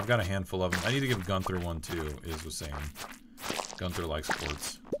better. I've got a handful of them. I need to give Gunther one too, Iz was saying. Gunther likes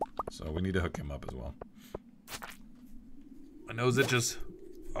quartz. So we need to hook him up as well. My nose itches.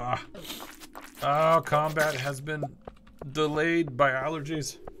 Ah. Oh, combat has been delayed by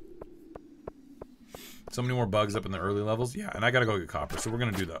allergies. So many more bugs up in the early levels. Yeah, and I gotta go get copper, so we're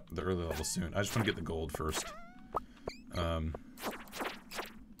gonna do the early levels soon. I just want to get the gold first.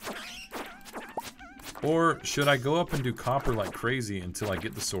 Or should I go up and do copper like crazy until I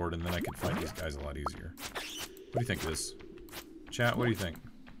get the sword, and then I can fight these guys a lot easier? What do you think of this? Chat, what do you think?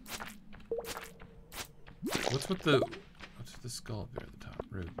 What's with the skull up there at the top?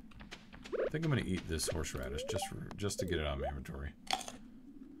 Rude. I think I'm gonna eat this horseradish just to get it out of my inventory.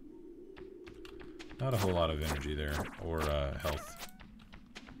 Not a whole lot of energy there, or health.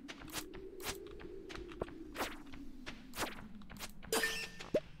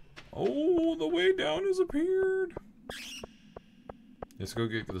 Oh, the way down has appeared. Let's go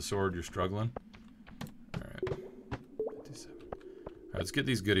get the sword. You're struggling. All right. 57. All right, let's get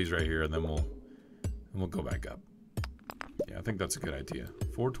these goodies right here, and then we'll go back up. Yeah, I think that's a good idea.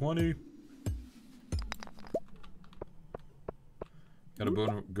 420. Got a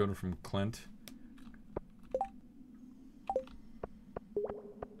bone from Clint.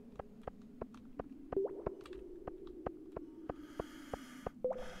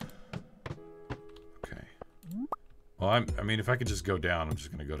 Well, I mean, if I could just go down, I'm just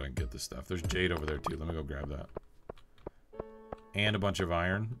going to go down and get this stuff. There's jade over there, too. Let me go grab that. And a bunch of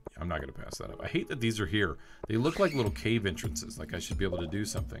iron. I'm not going to pass that up. I hate that these are here. They look like little cave entrances. Like I should be able to do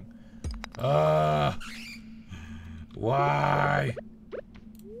something. Why?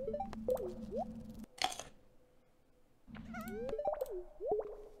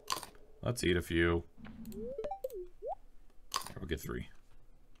 Let's eat a few. Here, we'll get 3.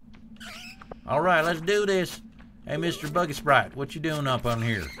 All right, let's do this. Hey, Mr. Buggy Sprite, what you doing up on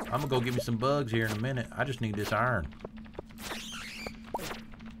here? I'm gonna go get me some bugs here in a minute. I just need this iron.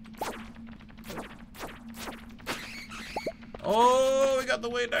 Oh, we got the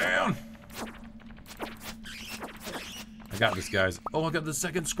way down. I got this, guys. Oh, I got the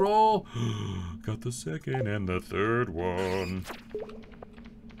second scroll. Got the second and the third one.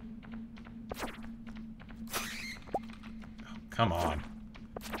 Oh, come on.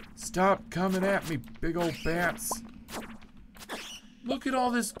 Stop coming at me, big old bats. Look at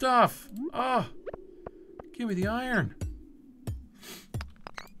all this stuff. Ah, give me the iron.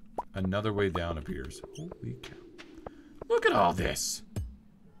 Another way down appears. Holy cow. Look at all this.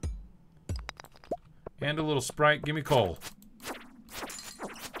 And a little Sprite. Give me coal.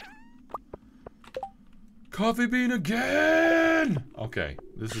 Coffee bean again. Okay,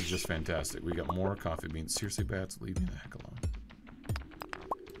 this is just fantastic. We got more coffee beans. Seriously, bats, leave me the heck alone.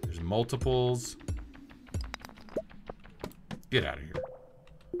 There's multiples. Get out of here.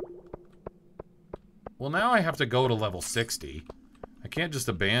 Well, now I have to go to level 60. I can't just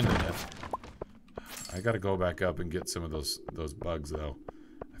abandon it. I gotta go back up and get some of those bugs, though.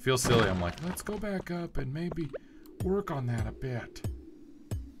 I feel silly. I'm like, let's go back up and maybe work on that a bit.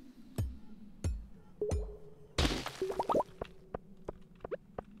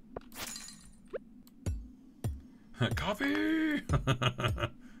 Coffee!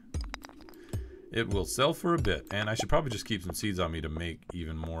 It will sell for a bit, and I should probably just keep some seeds on me to make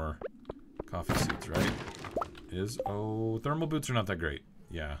even more coffee seeds, right? Oh, thermal boots are not that great.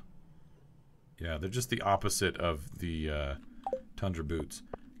 Yeah. Yeah, they're just the opposite of the tundra boots.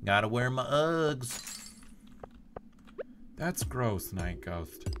 Gotta wear my Uggs. That's gross, Night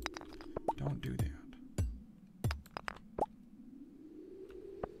Ghost. Don't do that.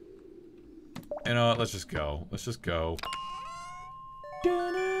 You know what? Let's just go. Let's just go.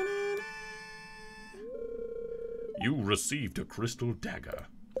 You received a crystal dagger.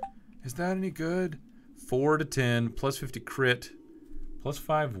 Is that any good? 4 to 10, plus 50 crit, plus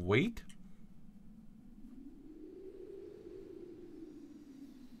 5 weight?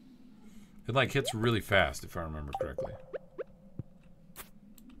 It like hits really fast, if I remember correctly.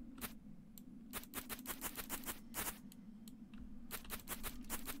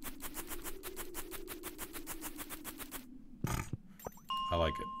 I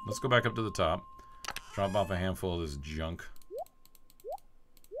like it. Let's go back up to the top. Drop off a handful of this junk.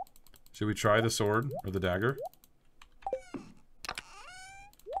 Should we try the sword or the dagger?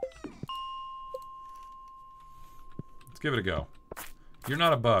 Let's give it a go. You're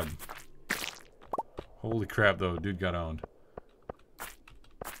not a bug. Holy crap, though. Dude got owned.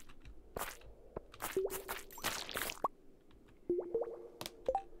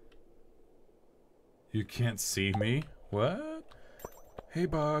 You can't see me? What? Hey,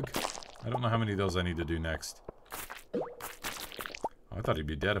 bug. I don't know how many of those I need to do next. Oh, I thought he'd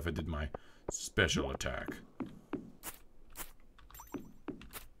be dead if I did my special attack.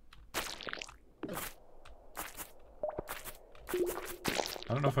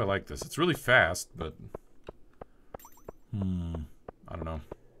 I don't know if I like this. It's really fast, but... I don't know.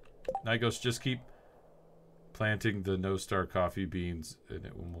 Nigos, just keep planting the no-star coffee beans, and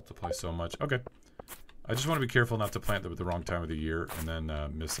it will multiply so much. Okay. I just want to be careful not to plant them at the wrong time of the year, and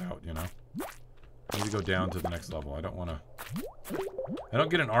then miss out, you know? I need to go down to the next level. I don't want to... I don't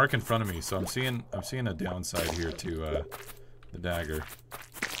get an arc in front of me, so I'm seeing a downside here to the dagger.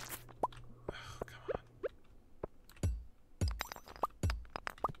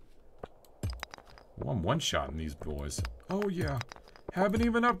 Oh, I'm one-shotting these boys. Oh, yeah. Haven't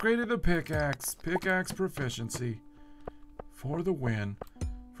even upgraded the pickaxe. Pickaxe proficiency. For the win.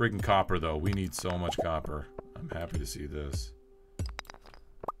 Freaking copper, though. We need so much copper. I'm happy to see this.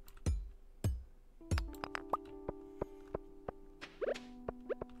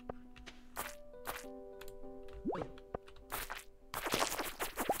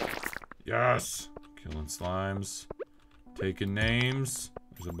 Yes! Killing slimes. Taking names.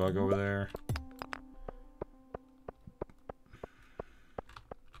 There's a bug over there.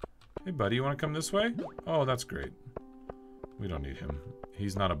 Hey, buddy, you want to come this way? Oh, that's great. We don't need him.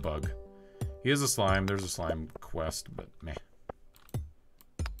 He's not a bug. He is a slime. There's a slime quest, but meh.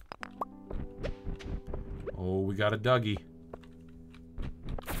 Oh, we got a Dougie.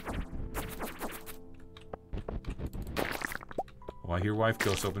 Oh, I hear wife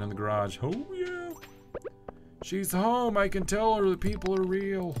ghosts open in the garage. Oh, yeah. She's home. I can tell her the people are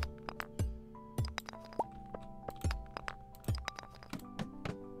real.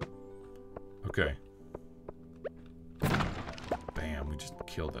 Okay. Bam, we just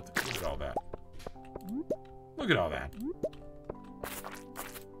killed that. Look at all that. Look at all that.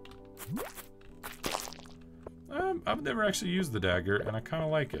 I've never actually used the dagger, and I kind of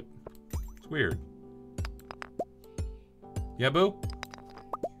like it. It's weird. Yeah, boo?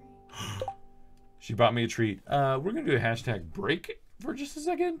 She bought me a treat. We're going to do a hashtag break for just a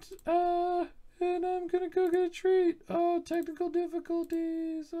second. And I'm gonna go get a treat. Oh, technical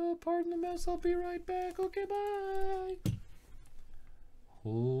difficulties. Oh, pardon the mess. I'll be right back. Okay, bye.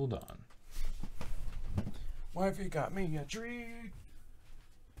 Hold on. Wifey got me a treat.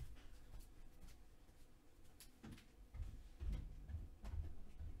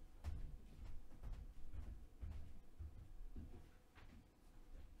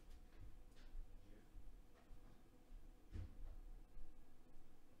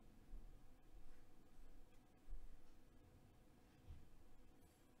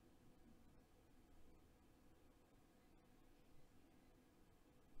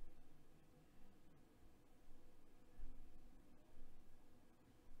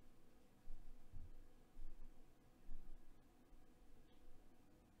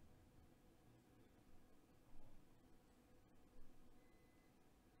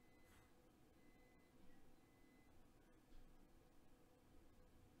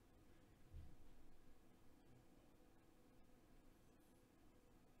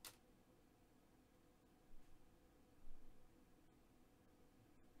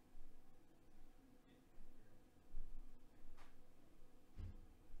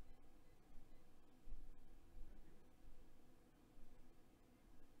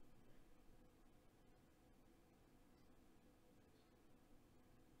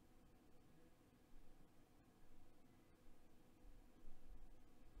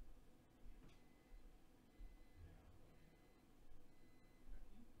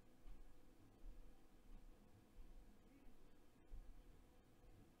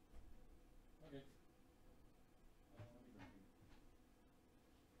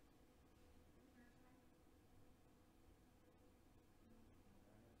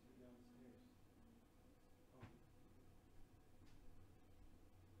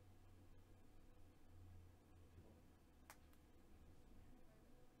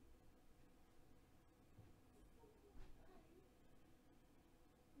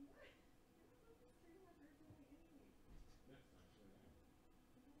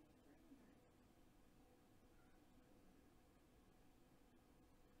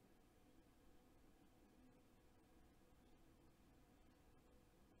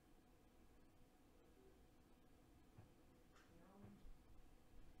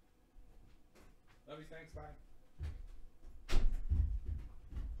 Love you, thanks, bye.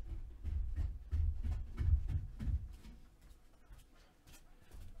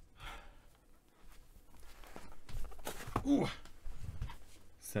 Ooh.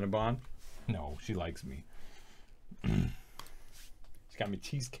 Cinnabon? No, she likes me. She got me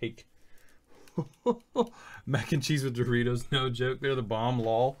cheesecake. Mac and cheese with Doritos, no joke. They're the bomb,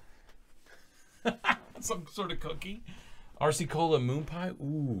 lol. Some sort of cookie. RC Cola moon pie.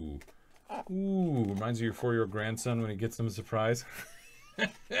 Ooh. Ooh. Reminds you of your 4-year-old grandson when he gets him a surprise.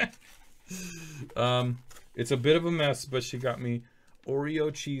 It's a bit of a mess, but she got me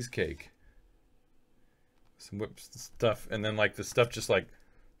Oreo cheesecake. Some whipped stuff, and then like the stuff just like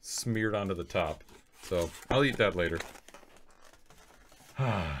smeared onto the top. So I'll eat that later.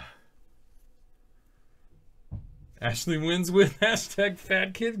 Ashley wins with hashtag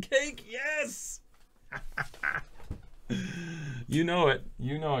fat kid cake. Yes. You know it.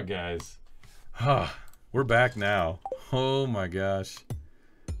 You know it, guys. We're back now. Oh my gosh.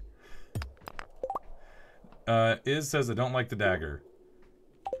 Iz says I don't like the dagger.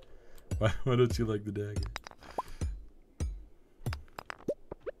 Why don't you like the dagger?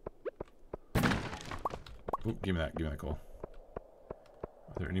 Ooh, give me that coal.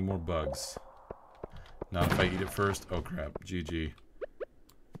 Are there any more bugs? Not if I eat it first. Oh crap. GG.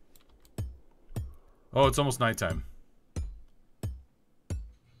 Oh, it's almost nighttime.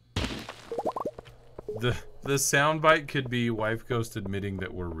 The soundbite could be Wife Ghost admitting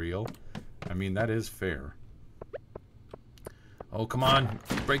that we're real. I mean, that is fair. Oh, come on.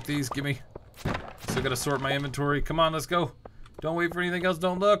 Break these. Give me. Still gotta sort my inventory. Come on, let's go. Don't wait for anything else.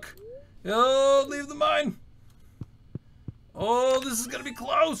 Don't look. Oh, leave the mine. Oh, this is gonna be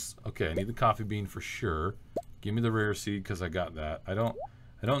close. Okay, I need the coffee bean for sure. Give me the rare seed because I got that. I don't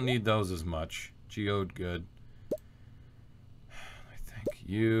need those as much. Geode, good. I think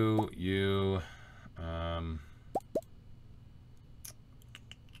you.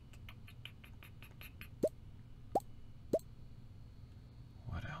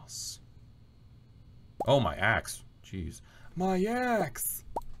 What else? Oh, my axe. Jeez. My axe.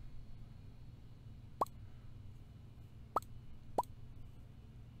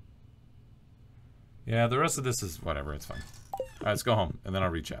 Yeah, the rest of this is whatever. It's fine. All right, let's go home, and then I'll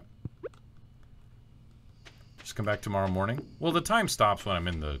reach out. Just come back tomorrow morning. Well, the time stops when I'm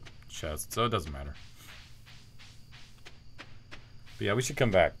in the chest, so it doesn't matter. But yeah, we should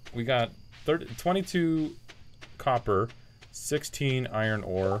come back. We got 22 copper, 16 iron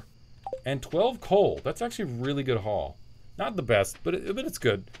ore, and 12 coal. That's actually a really good haul. Not the best, but it's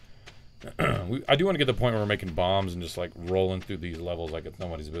good. I do want to get to the point where we're making bombs and just like rolling through these levels like it's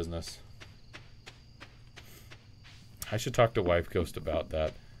nobody's business. I should talk to Wife Ghost about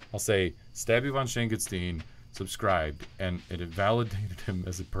that. I'll say, Stabby von Schenkenstein subscribed, and it validated him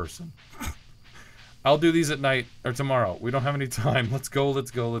as a person. I'll do these at night, or tomorrow. We don't have any time. Let's go,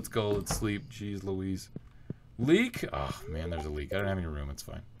 let's go, let's go. Let's sleep. Jeez Louise. Leak? Oh, man, there's a leak. I don't have any room. It's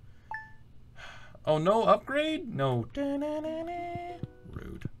fine. Oh, no upgrade? No.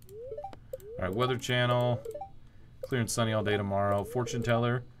 Rude. Alright, Weather Channel. Clear and sunny all day tomorrow. Fortune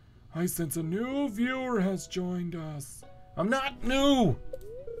Teller. I sense a new viewer has joined us. I'm not new!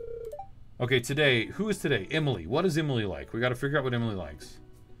 Okay, today. Who is today? Emily. What is Emily like? We gotta figure out what Emily likes.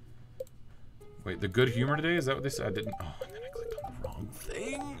 Wait, the good humor today? Is that what they said? I didn't. Oh, and then I clicked on the wrong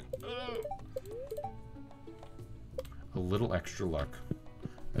thing. A little extra luck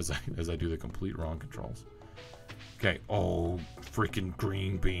as I do the complete wrong controls. Okay. Oh, freaking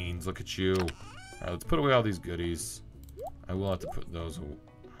green beans. Look at you. All right, let's put away all these goodies. I will have to put those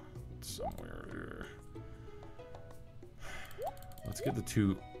somewhere. Let's get the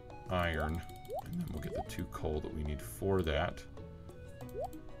 2 iron, and then we'll get the 2 coal that we need for that.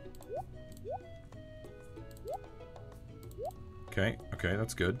 Okay,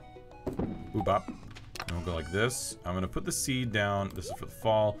 that's good. Boop bop. And we'll go like this. I'm gonna put the seed down. This is for the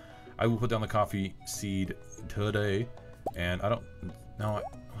fall. I will put down the coffee seed today, and I don't know.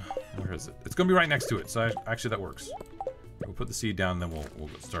 Where is it? It's gonna be right next to it. So actually, that works. We'll put the seed down, and then we'll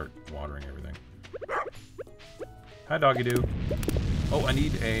start watering everything. Hi, doggy doo. Oh, I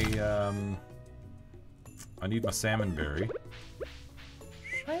need a I need my salmon berry.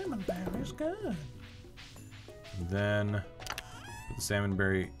 Salmon berry's good. And then put the salmon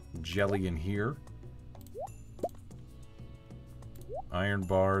berry jelly in here. Iron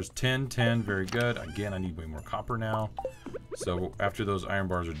bars, 10, very good. Again, I need way more copper now. So after those iron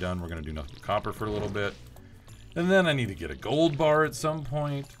bars are done, we're gonna do nothing but copper for a little bit. And then I need to get a gold bar at some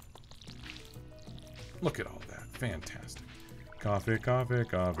point. Look at all that. Fantastic. Coffee, coffee,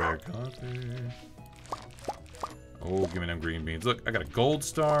 coffee, coffee. Oh, give me them green beans. Look, I got a gold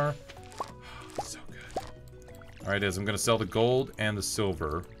star. So good. Alright, I'm gonna sell the gold and the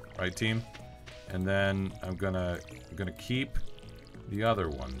silver. Right, team? And then I'm gonna keep the other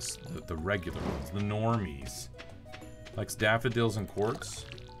ones. The regular ones. The normies. Likes daffodils and quartz.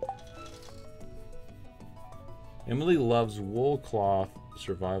 Emily loves wool cloth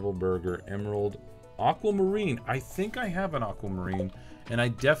survival burger, emerald, aquamarine. I think I have an aquamarine, and I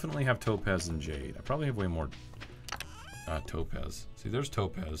definitely have topaz and jade. I probably have way more topaz. See, there's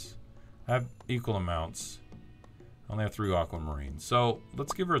topaz. I have equal amounts. I only have 3 aquamarine. So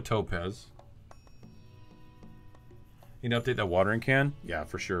let's give her a topaz. You need to update that watering can? Yeah,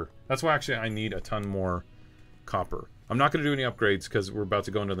 for sure. That's why actually I need a ton more copper. I'm not going to do any upgrades because we're about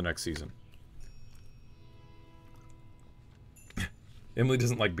to go into the next season. Emily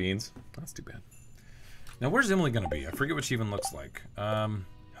doesn't like beans. That's too bad. Now, where's Emily going to be? I forget what she even looks like.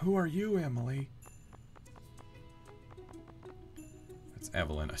 Who are you, Emily? That's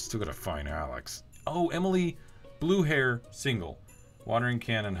Evelyn. I still got to find Alex. Oh, Emily, blue hair, single. Watering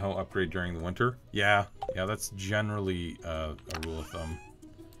can and hoe upgrade during the winter. Yeah, that's generally a rule of thumb.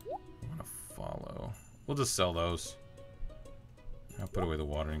 I want to follow. We'll just sell those. I'll put away the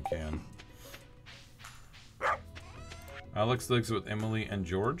watering can. Alex lives with Emily and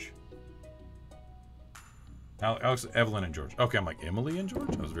George. Alex, Evelyn, and George. Okay, I'm like, Emily and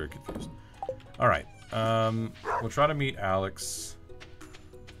George? I was very confused. Alright. We'll try to meet Alex.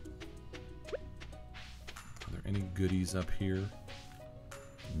 Are there any goodies up here?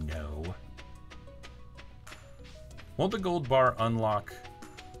 No. Won't the gold bar unlock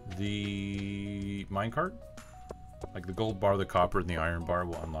the minecart? Like the gold bar, the copper, and the iron bar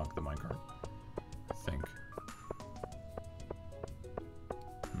will unlock the minecart. I think.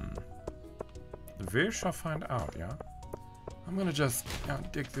 We shall find out, yeah? I'm gonna just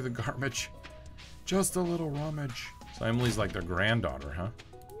dig through the garbage. Just a little rummage. So Emily's like their granddaughter, huh?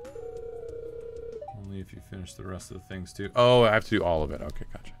 Only if you finish the rest of the things too. Oh, I have to do all of it. Okay,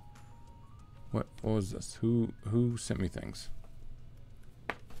 gotcha. What was this? Who sent me things?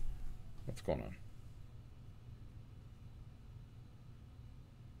 What's going on?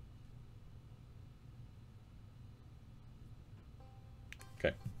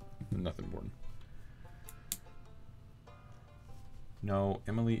 Okay. Nothing important. No,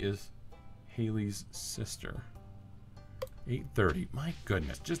 Emily is Haley's sister. 8:30. My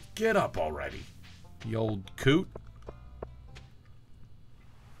goodness, just get up already. You old coot.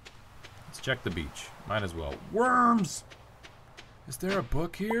 Let's check the beach. Might as well. Worms! Is there a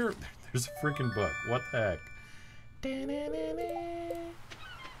book here? There's a freaking book. What the heck?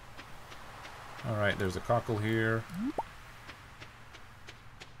 Alright, there's a cockle here.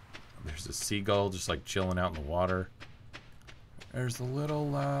 There's a seagull just like chilling out in the water. There's a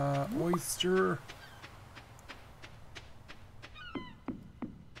little oyster.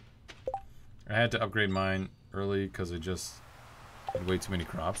 I had to upgrade mine early because I just had way too many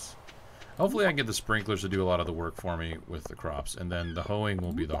crops. Hopefully I get the sprinklers to do a lot of the work for me with the crops, and then the hoeing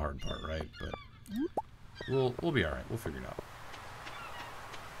will be the hard part, right? But we'll be alright. We'll figure it out.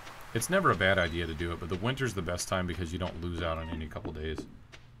 It's never a bad idea to do it, but the winter's the best time because you don't lose out on any couple days.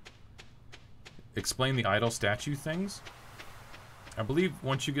 Explain the idol statue things. I believe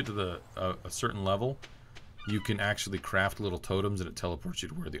once you get to a certain level, you can actually craft little totems and it teleports you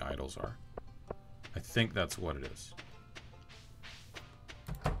to where the idols are. I think that's what it is.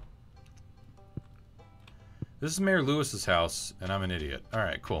 This is Mayor Lewis's house, and I'm an idiot.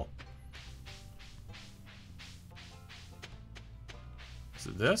 Alright, cool. Is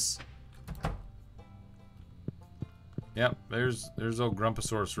it this? Yep, there's old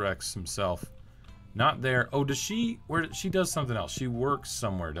Grumposaurus Rex himself. Not there. Oh, does she? Where? She does something else. She works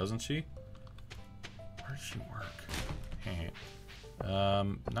somewhere, doesn't she? Where does she work?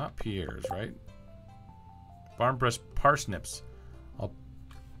 Not Pierre's, right? Farm press parsnips. I'll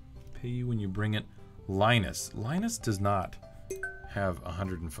pay you when you bring it. Linus. Linus does not have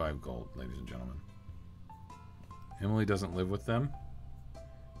 105 gold, ladies and gentlemen. Emily doesn't live with them.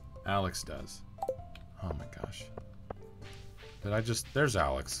 Alex does. Oh my gosh. Did I just... There's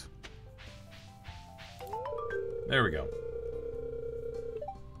Alex. There we go.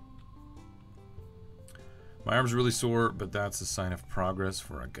 My arm's really sore, but that's a sign of progress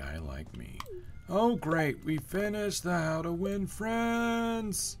for a guy like me. Oh, great. We finished the How to Win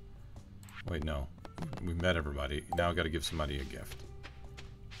Friends. Wait, no. We met everybody. Now I got to give somebody a gift.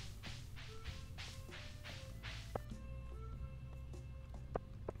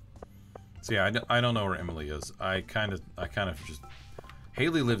 So yeah, I don't know where Emily is. I kind of just...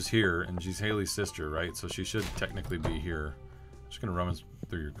 Haley lives here, and she's Haley's sister, right? So she should technically be here. I'm just gonna rummage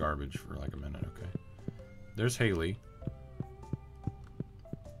through your garbage for like a minute, okay? There's Haley.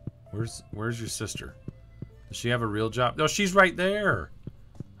 Where's your sister? Does she have a real job? No, she's right there.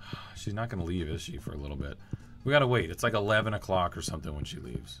 She's not gonna leave, is she, for a little bit? We gotta wait. It's like 11 o'clock or something when she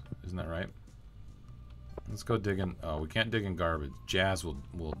leaves. Isn't that right? Let's go dig in. Oh, we can't dig in garbage. Jazz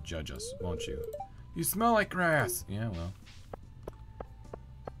will judge us, won't you? You smell like grass. Yeah, well.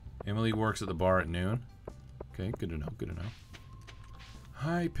 Emily works at the bar at noon. Okay, good to know, good to know.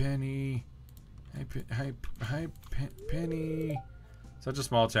 Hi, Penny. Hi, Penny. Such a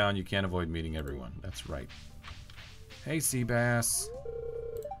small town, you can't avoid meeting everyone. That's right. Hey, Seabass.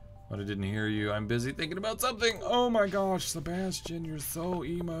 What, I didn't hear you. I'm busy thinking about something. Oh my gosh, Sebastian, you're so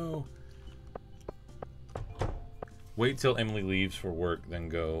emo. Wait till Emily leaves for work, then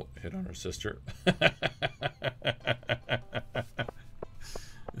go hit on her sister.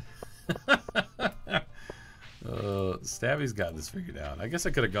 Stabby's got this figured out. I guess I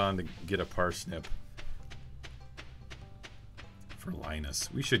could have gone to get a parsnip for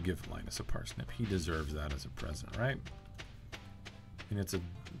Linus. We should give Linus a parsnip. He deserves that as a present, right? And it's a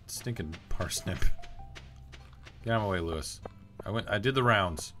stinking parsnip. Get out of my way, Lewis. I did the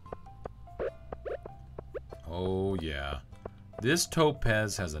rounds. Oh yeah. This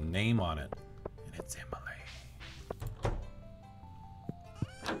topaz has a name on it, and it's Emily.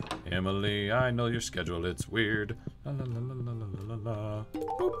 Emily, I know your schedule, it's weird. La, la, la, la, la, la, la.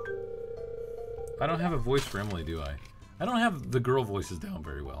 Boop. I don't have a voice for Emily, do I? I don't have the girl voices down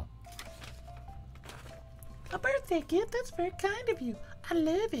very well. A birthday gift? That's very kind of you. I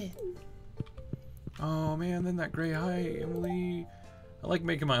love it. Oh man, then that gray. Hi, Emily. I like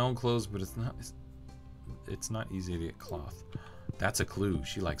making my own clothes, but it's not easy to get cloth. That's a clue.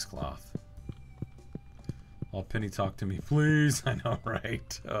 She likes cloth. Oh, Penny, talk to me, please. I know,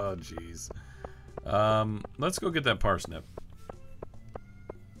 right? Oh, jeez. Let's go get that parsnip.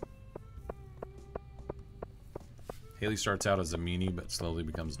 Haley starts out as a meanie, but slowly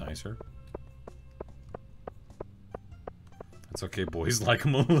becomes nicer. That's okay, boys. Like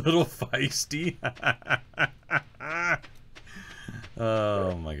him a little feisty.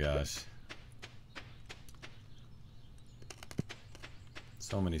 Oh my gosh.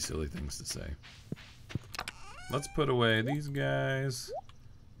 So many silly things to say. Let's put away these guys.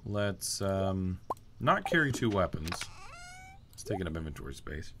 Let's not carry 2 weapons. It's taking up inventory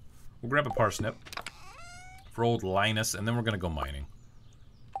space. We'll grab a parsnip for old Linus, and then we're gonna go mining.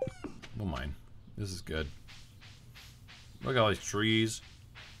 We'll mine. This is good. Look at all these trees.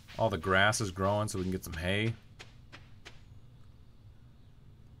 All the grass is growing so we can get some hay.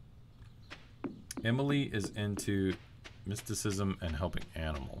 Emily is into mysticism and helping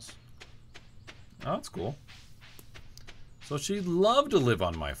animals. Oh, that's cool. So she'd love to live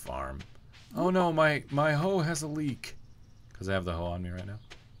on my farm. Oh no, my hoe has a leak. Because I have the hoe on me right now.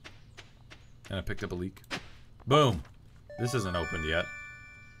 And I picked up a leak. Boom. This isn't opened yet.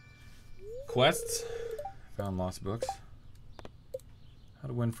 Quests. Found lost books. How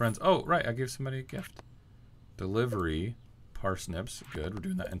to win friends. Oh, right. I gave somebody a gift. Delivery. Parsnips. Good. We're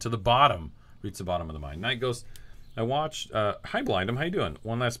doing that. And to the bottom. Reach the bottom of the mine. Night Ghost. I watched. Hi, Blindem. How you doing?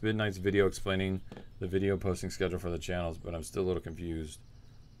 One last Midnight's video explaining the video posting schedule for the channels, but I'm still a little confused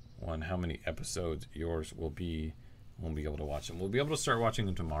on how many episodes yours will be. Won't be able to watch them. We'll be able to start watching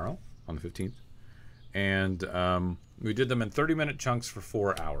them tomorrow on the 15th. And we did them in 30-minute chunks for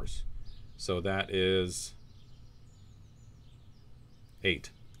 4 hours. So that is 8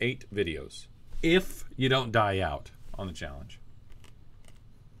 videos. If you don't die out on the challenge.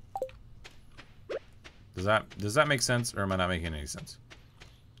 Does that make sense, or am I not making any sense?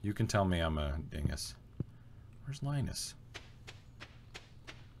 You can tell me I'm a dingus. Where's Linus?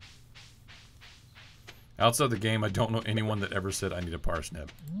 Outside the game, I don't know anyone that ever said I need a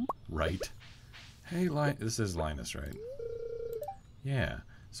parsnip. Right? Hey, this is Linus, right? Yeah.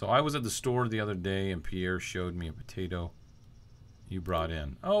 So I was at the store the other day, and Pierre showed me a potato you brought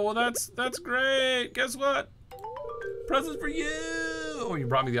in. Oh, well, that's great. Guess what? Present for you. Oh, you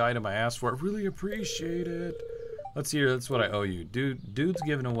brought me the item I asked for. I really appreciate it. Let's hear. That's what I owe you. Dude's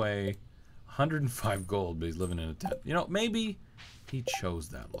giving away 105 gold, but he's living in a tent. You know, maybe he chose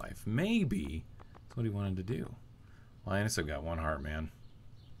that life. Maybe that's what he wanted to do. Linus, I've got 1 heart, man.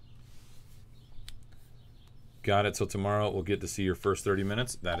 Got it. So tomorrow we'll get to see your first 30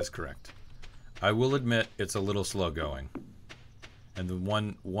 minutes. That is correct. I will admit it's a little slow going. And the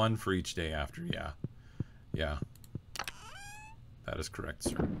one for each day after. Yeah. Yeah. That is correct,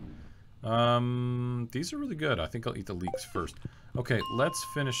 sir. These are really good. I think I'll eat the leeks first. Okay, let's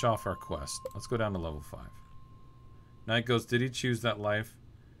finish off our quest. Let's go down to level 5. Night Ghost, did he choose that life?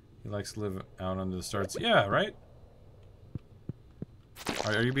 He likes to live out under the stars. Yeah, right?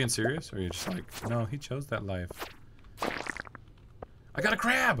 Are you being serious? Or are you just like, no, he chose that life. I got a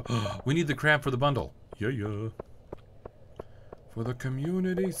crab! We need the crab for the bundle. Yeah. For the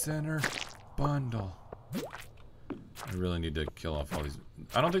community center bundle. I really need to kill off all these.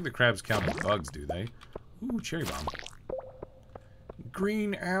 I don't think the crabs count as bugs, do they? Ooh, cherry bomb.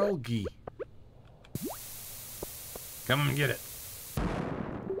 Green algae. Come and get it.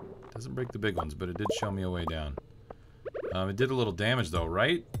 Doesn't break the big ones, but it did show me a way down. It did a little damage though,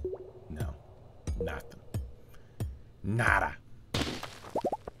 right? No. Nothing. Nada.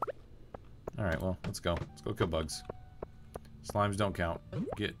 Alright, well, let's go. Let's go kill bugs. Slimes don't count.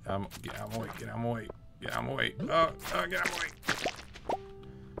 Get out of my way. Get out of my way. Get out of my way. Get out of my way.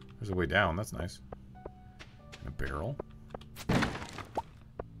 There's a way down. That's nice. And a barrel.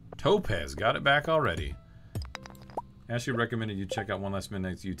 Topaz. Got it back already. Ashley recommended you check out One Last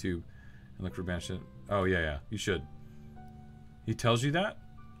Midnight's YouTube and look for Banishment. Oh, yeah. You should. He tells you that?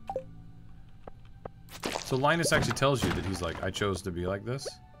 So Linus actually tells you that he's like, I chose to be like this?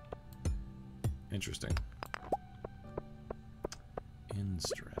 Interesting.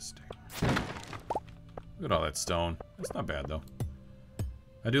 Interesting. Look at all that stone. That's not bad, though.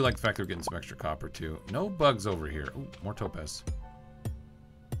 I do like the fact that we're getting some extra copper, too. No bugs over here. Ooh, more topaz.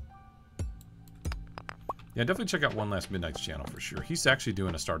 Yeah, definitely check out One Last Midnight's channel for sure. He's actually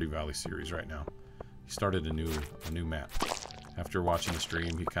doing a Stardew Valley series right now. He started a new map. After watching the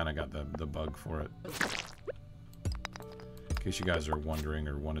stream, he kind of got the bug for it. In case you guys are wondering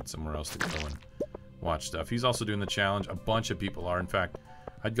or wanted somewhere else to go and watch stuff. He's also doing the challenge. A bunch of people are. In fact,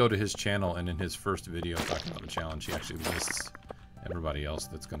 I'd go to his channel, and in his first video talking about the challenge, he actually lists everybody else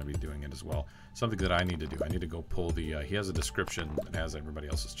that's going to be doing it as well. Something that I need to do. I need to go pull the... he has a description that has everybody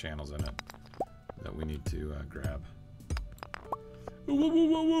else's channels in it that we need to grab. Ooh, woo, woo,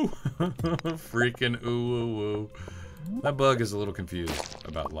 woo, woo. Freaking ooh, woo, woo. That bug is a little confused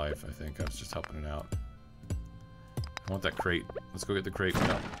about life, I think. I was just helping it out. I want that crate. Let's go get the crate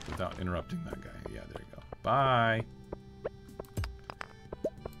without interrupting that guy. Yeah, there you go. Bye.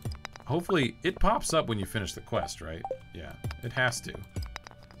 Hopefully, it pops up when you finish the quest, right? Yeah, it has to.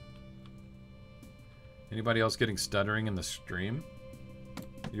 Anybody else getting stuttering in the stream?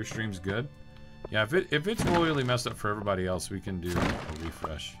 Your stream's good? Yeah, if it's royally messed up for everybody else, we can do a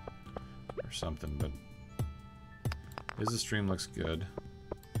refresh or something, but the stream looks good.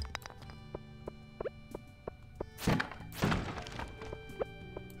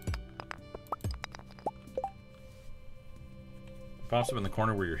 Pops up in the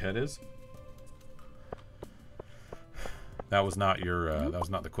corner where your head is. That was not your that was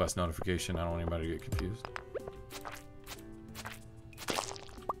not the quest notification. I don't want anybody to get confused.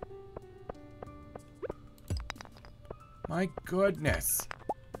 My goodness.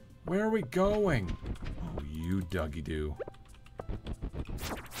 Where are we going? Oh, you Dougie do.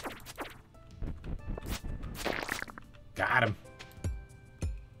 Got him.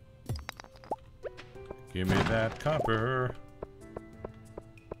 Give me that copper.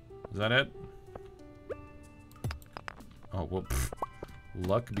 Is that it? Oh, well, pff,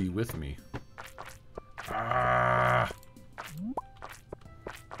 luck be with me. Ah! Do you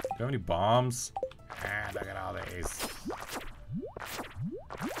have any bombs? Ah, look at all these.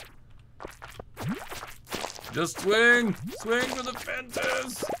 Just swing! Swing for the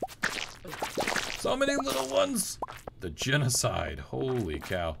fences! So many little ones! The genocide. Holy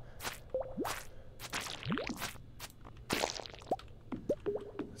cow.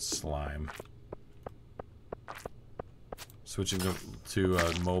 Slime. Switching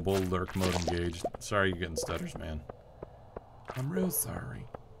to mobile, lurk mode engaged. Sorry you're getting stutters, man. I'm real sorry.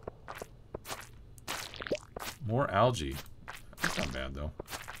 More algae. That's not bad, though.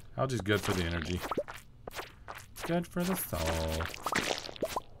 Algae's good for the energy. It's good for the soul.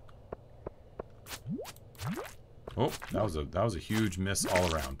 Oh, that was a huge miss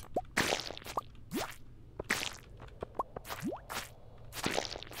all around.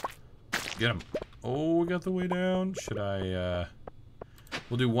 Get him. Oh, we got the way down. Should I,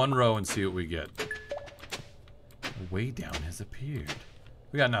 we'll do one row and see what we get. The way down has appeared.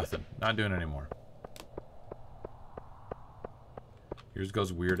 We got nothing. Not doing it anymore. Yours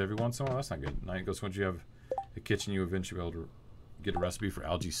goes weird every once in a while. That's not good. Night goes once you have a kitchen, you eventually be able to get a recipe for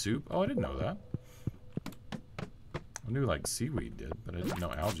algae soup. Oh, I didn't know that. I knew like seaweed did, but I didn't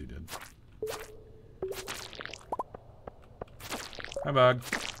know algae did. Hi, bug.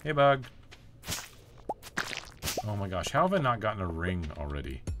 Hey, bug. Oh my gosh, how have I not gotten a ring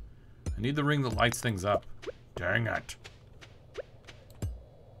already? I need the ring that lights things up. Dang it.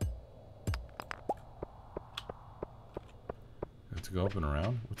 Have to go up and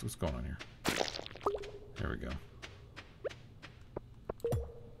around? What's going on here? There we go.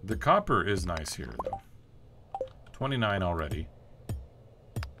 The copper is nice here, though. 29 already.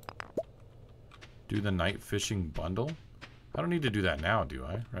 Do the night fishing bundle? I don't need to do that now, do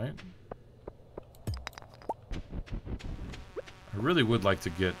I? Right? I really would like to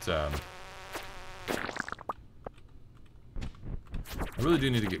get, I really do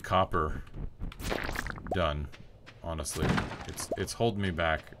need to get copper done. honestly. It's holding me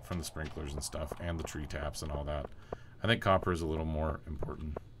back from the sprinklers and stuff, and the tree taps and all that. I think copper is a little more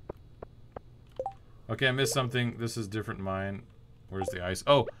important. Okay, I missed something. This is different mine. Where's the ice?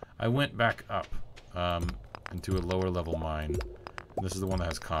 Oh, I went back up into a lower level mine. And this is the one that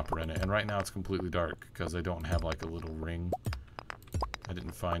has copper in it. And right now it's completely dark because I don't have like a little ring. I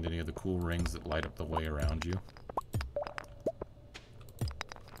didn't find any of the cool rings that light up the way around you.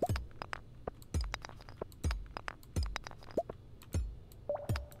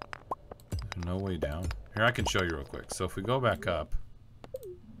 There's no way down. Here, I can show you real quick. So if we go back up,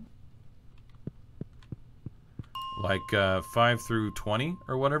 like 5 through 20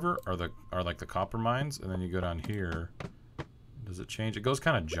 or whatever are like the copper mines, and then you go down here. Does it change? It goes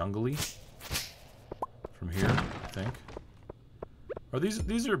kind of jungly from here, I think. Or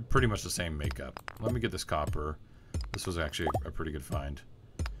these are pretty much the same makeup. Let me get this copper. This was actually a pretty good find.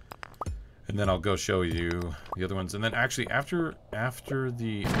 And then I'll go show you the other ones. And then actually after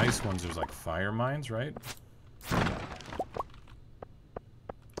the ice ones, there's like fire mines, right? If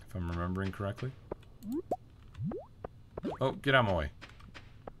I'm remembering correctly. Oh, get out of my way.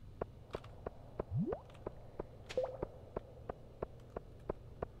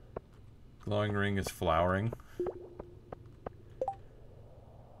 Glowing ring is flowering.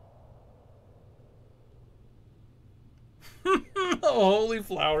 Oh, holy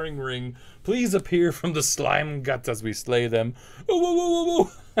flowering ring. Please appear from the slime guts as we slay them. Oh, whoa, whoa, whoa, whoa.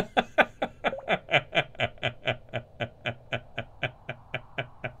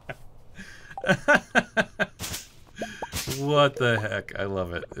 What the heck? I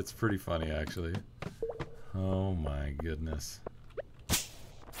love it. It's pretty funny, actually. Oh my goodness.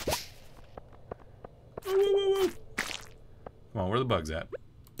 Come on, where are the bugs at?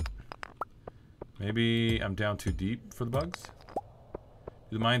 Maybe I'm down too deep for the bugs?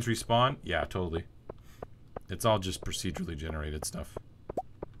 Do the mines respawn? Yeah, totally. It's all just procedurally generated stuff.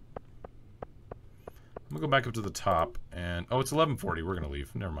 I'm gonna go back up to the top and... Oh, it's 11:40. We're gonna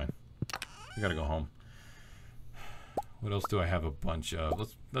leave. Never mind. We gotta go home. What else do I have a bunch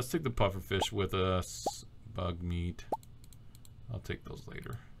of? Let's take the pufferfish with us. Bug meat. I'll take those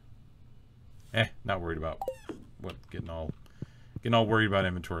later. Not worried about what getting all worried about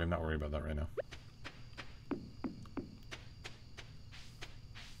inventory. I'm not worried about that right now.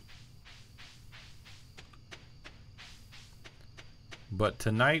 But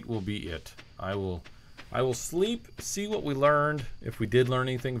tonight will be it. I will sleep, see what we learned, if we did learn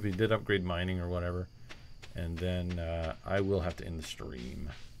anything, if we did upgrade mining or whatever, and then I will have to end the stream.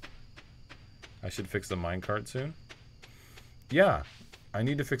 I should fix the minecart soon. Yeah, I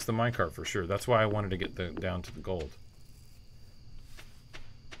need to fix the minecart for sure. That's why I wanted to get down to the gold.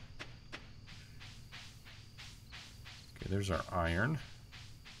 Okay, there's our iron.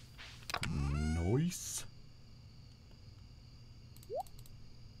 Nice.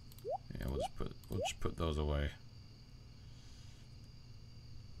 Yeah, we'll just put those away.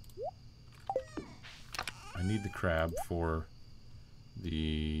 I need the crab for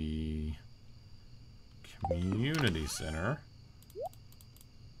the community center.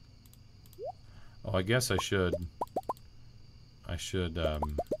 Oh, I guess I should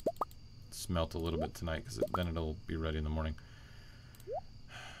smelt a little bit tonight, because then it'll be ready in the morning.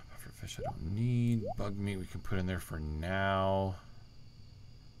 Pufferfish I don't need. Bug meat we can put in there for now.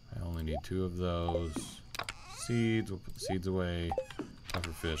 I only need 2 of those. Seeds, we'll put the seeds away.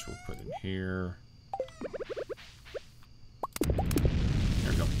 Pufferfish we'll put in here. There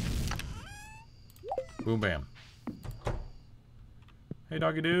we go. Boom bam. Hey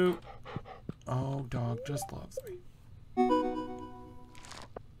doggy doo. Oh, dog just loves me.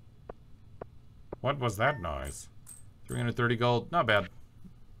 What was that noise? 330 gold. Not bad.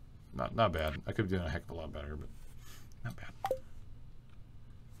 Not bad. I could be doing a heck of a lot better, but not bad.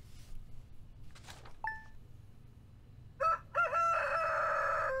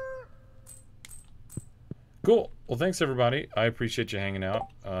 Cool. Well, thanks everybody. I appreciate you hanging out.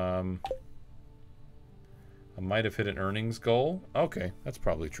 I might have hit an earnings goal. Okay, that's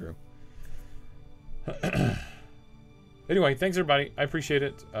probably true. Anyway, thanks everybody. I appreciate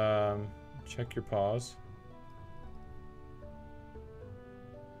it. Check your paws.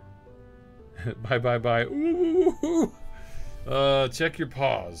 Bye bye bye. Ooh. Check your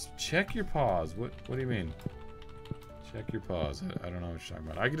paws. Check your paws. What do you mean? Check your paws. I don't know what you're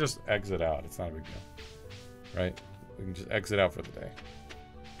talking about. I can just exit out. It's not a big deal. Right? We can just exit out for the day.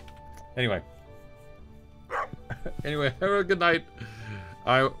 Anyway. Anyway, have a good night.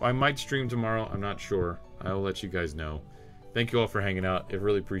 I might stream tomorrow. I'm not sure. I'll let you guys know. Thank you all for hanging out. I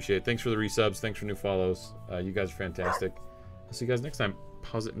really appreciate it. Thanks for the resubs. Thanks for new follows. You guys are fantastic. I'll see you guys next time.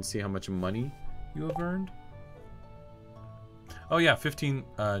 Pause it and see how much money you have earned. Oh yeah,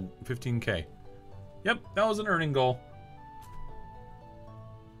 15K. Yep, that was an earning goal.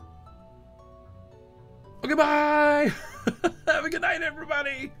 Okay, bye! Have a good night,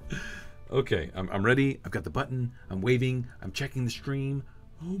 everybody! Okay, I'm ready. I've got the button. I'm waving. I'm checking the stream.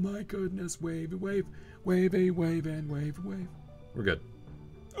 Oh my goodness, wave, wave, wave, wave, and wave, wave. We're good.